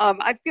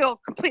 I feel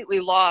completely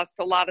lost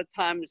a lot of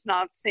times,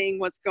 not seeing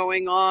what's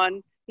going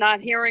on,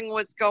 not hearing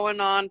what's going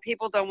on.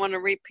 People don't want to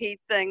repeat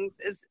things.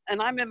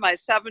 And I'm in my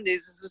 70s.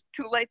 Is it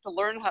too late to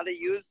learn how to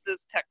use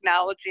this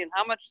technology, and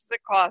how much does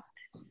it cost,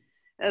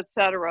 et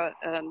cetera?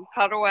 And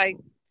how do I,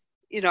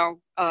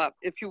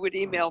 if you would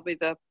email me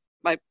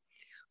my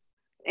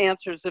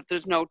answers if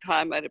there's no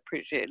time, I'd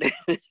appreciate it.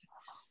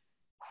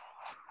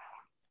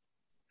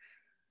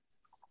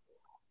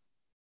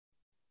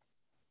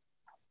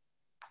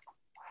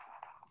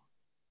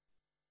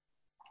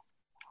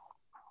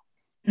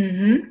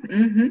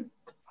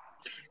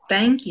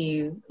 Thank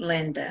you,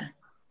 Linda.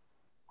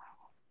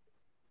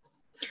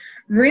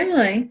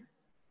 Really,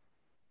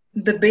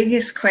 the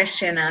biggest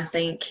question I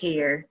think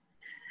here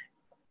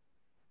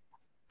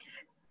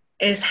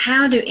is,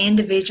 how do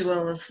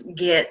individuals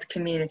get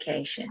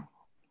communication?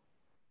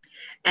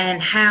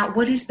 And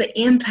what is the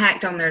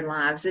impact on their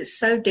lives? It's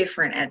so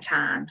different at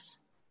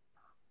times.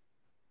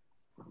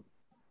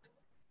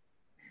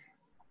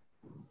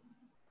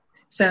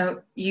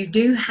 So you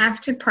do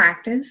have to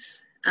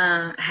practice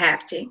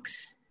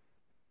haptics,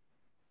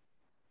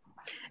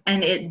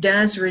 and it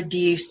does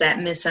reduce that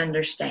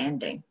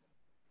misunderstanding.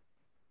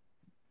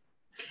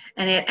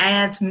 And it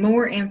adds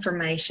more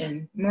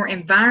information, more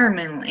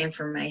environmental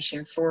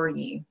information for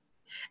you.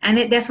 And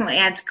it definitely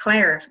adds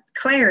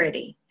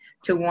clarity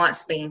to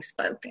what's being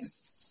spoken.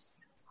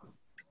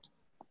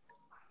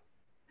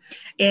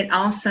 It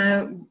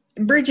also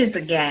bridges the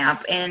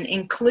gap and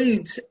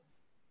includes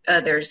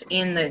others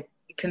in the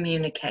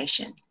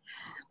communication.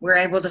 We're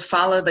able to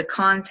follow the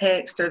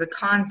context or the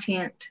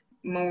content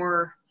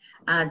more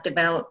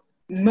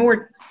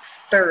more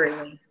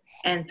thoroughly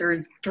and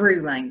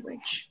through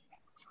language.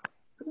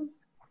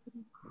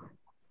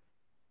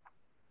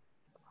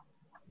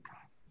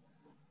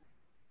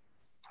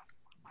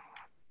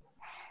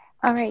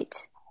 All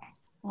right.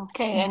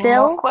 Okay, any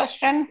Bill? more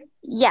question?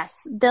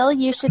 Yes, Bill,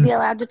 you should be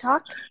allowed to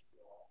talk.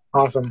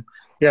 Awesome.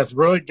 Yes,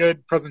 really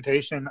good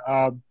presentation.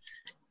 I'm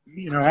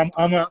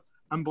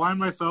blind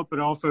myself, but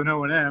also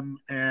know an M,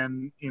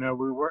 and I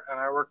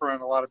work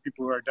around a lot of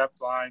people who are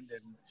deafblind,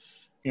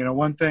 and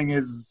one thing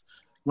is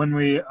when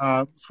we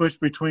switch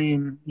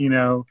between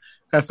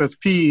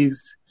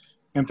SSPs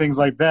and things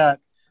like that,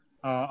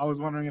 I was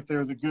wondering if there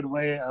was a good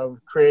way of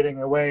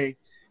creating a way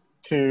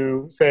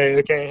to say,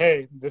 okay,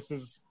 hey, this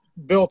is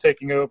Bill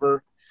taking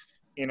over.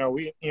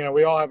 We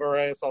all have our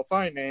ASL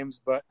sign names,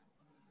 but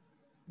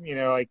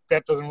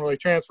that doesn't really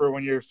transfer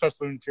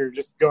especially when you're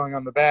just going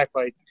on the back,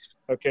 like,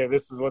 okay,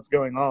 this is what's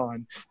going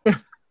on.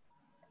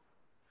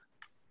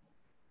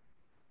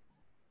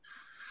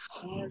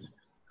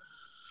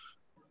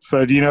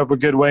 So do you know of a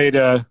good way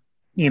to,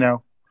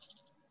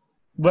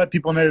 let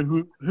people know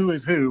who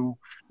is who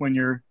when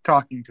you're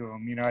talking to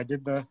them? I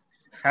did the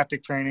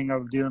haptic training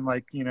of doing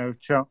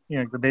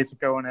the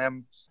basic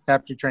O&M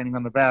haptic training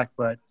on the back,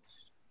 but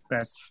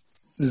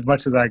that's as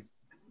much as I,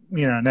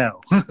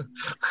 know.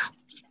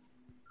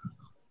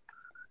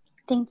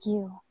 Thank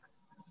you.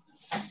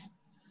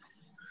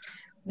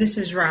 This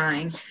is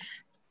Ryan.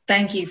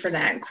 Thank you for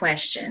that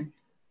question.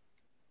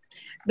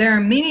 There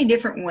are many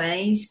different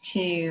ways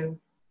to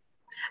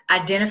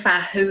identify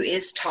who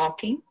is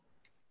talking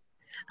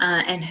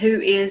and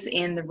who is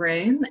in the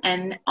room,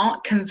 and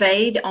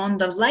conveyed on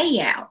the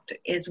layout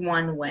is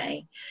one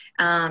way.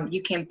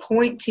 You can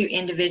point to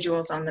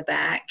individuals on the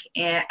back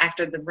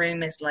after the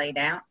room is laid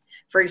out,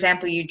 For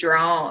example, you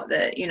draw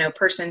the,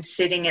 person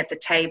sitting at the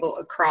table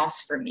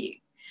across from you.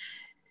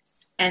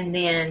 And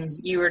then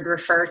you would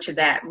refer to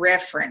that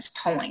reference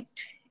point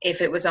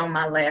if it was on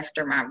my left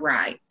or my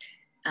right.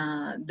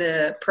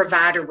 The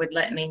provider would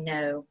let me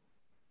know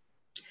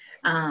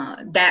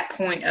that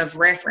point of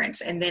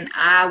reference, and then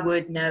I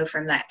would know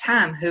from that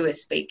time who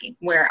is speaking,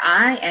 where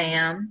I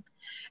am,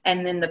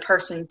 and then the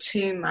person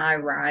to my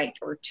right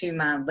or to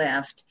my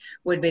left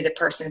would be the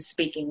person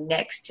speaking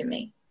next to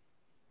me.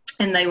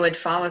 And they would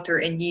follow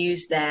through and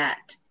use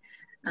that.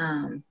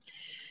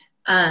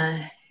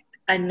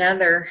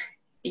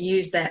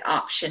 Use that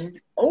option,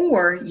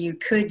 or you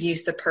could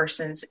use the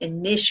person's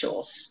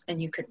initials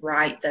and you could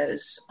write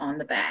those on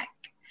the back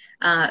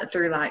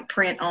through like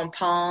print on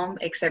palm,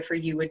 except for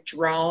you would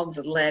draw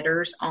the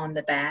letters on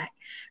the back.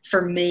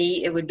 For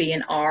me, it would be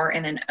an R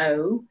and an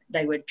O.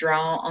 They would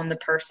draw on the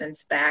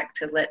person's back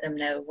to let them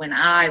know when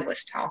I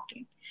was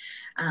talking.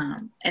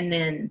 And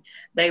then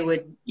they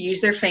would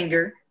use their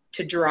finger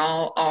to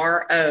draw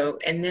R-O,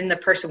 and then the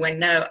person would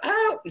know,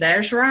 oh,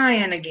 there's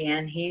Ryan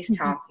again. He's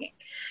talking.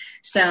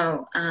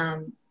 So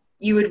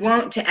you would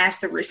want to ask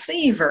the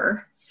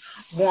receiver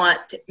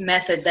what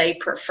method they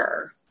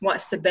prefer.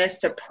 What's the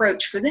best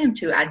approach for them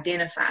to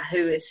identify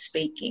who is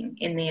speaking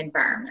in the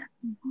environment?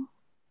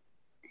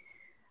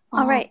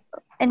 All right.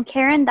 And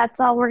Karen, that's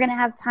all we're going to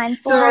have time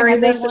for. Sorry,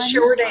 that's a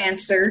short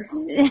answer.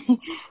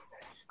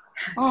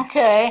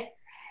 Okay.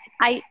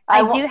 I'll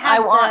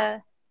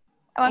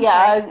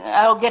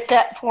get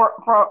that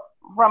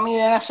from you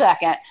in a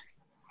second.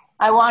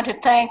 I want to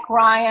thank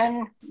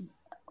Ryan.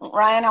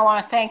 Ryan, I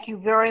want to thank you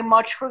very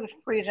much for this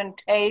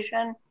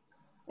presentation.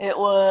 It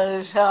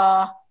was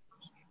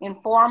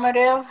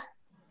informative,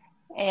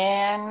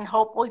 and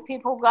hopefully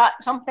people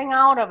got something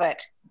out of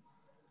it.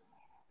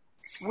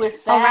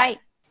 With that, all right.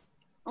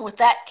 With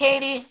that,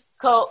 Katie,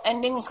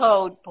 ending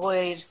code,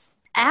 please.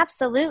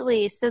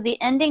 Absolutely. So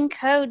the ending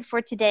code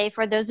for today,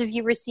 for those of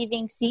you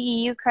receiving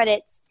CEU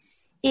credits,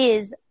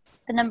 is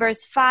the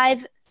numbers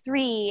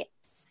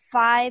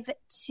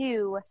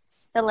 5352,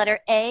 the letter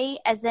A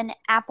as in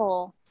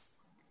apple.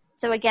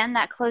 So again,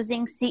 that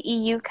closing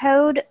CEU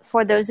code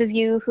for those of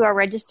you who are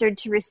registered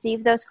to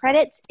receive those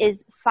credits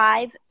is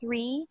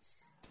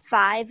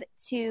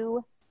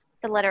 5352,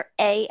 the letter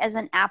A as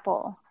in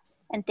apple.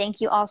 And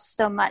thank you all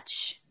so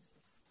much.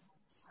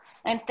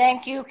 And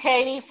thank you,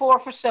 Katie,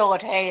 for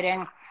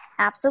facilitating.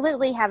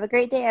 Absolutely. Have a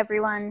great day,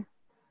 everyone.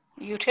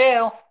 You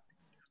too.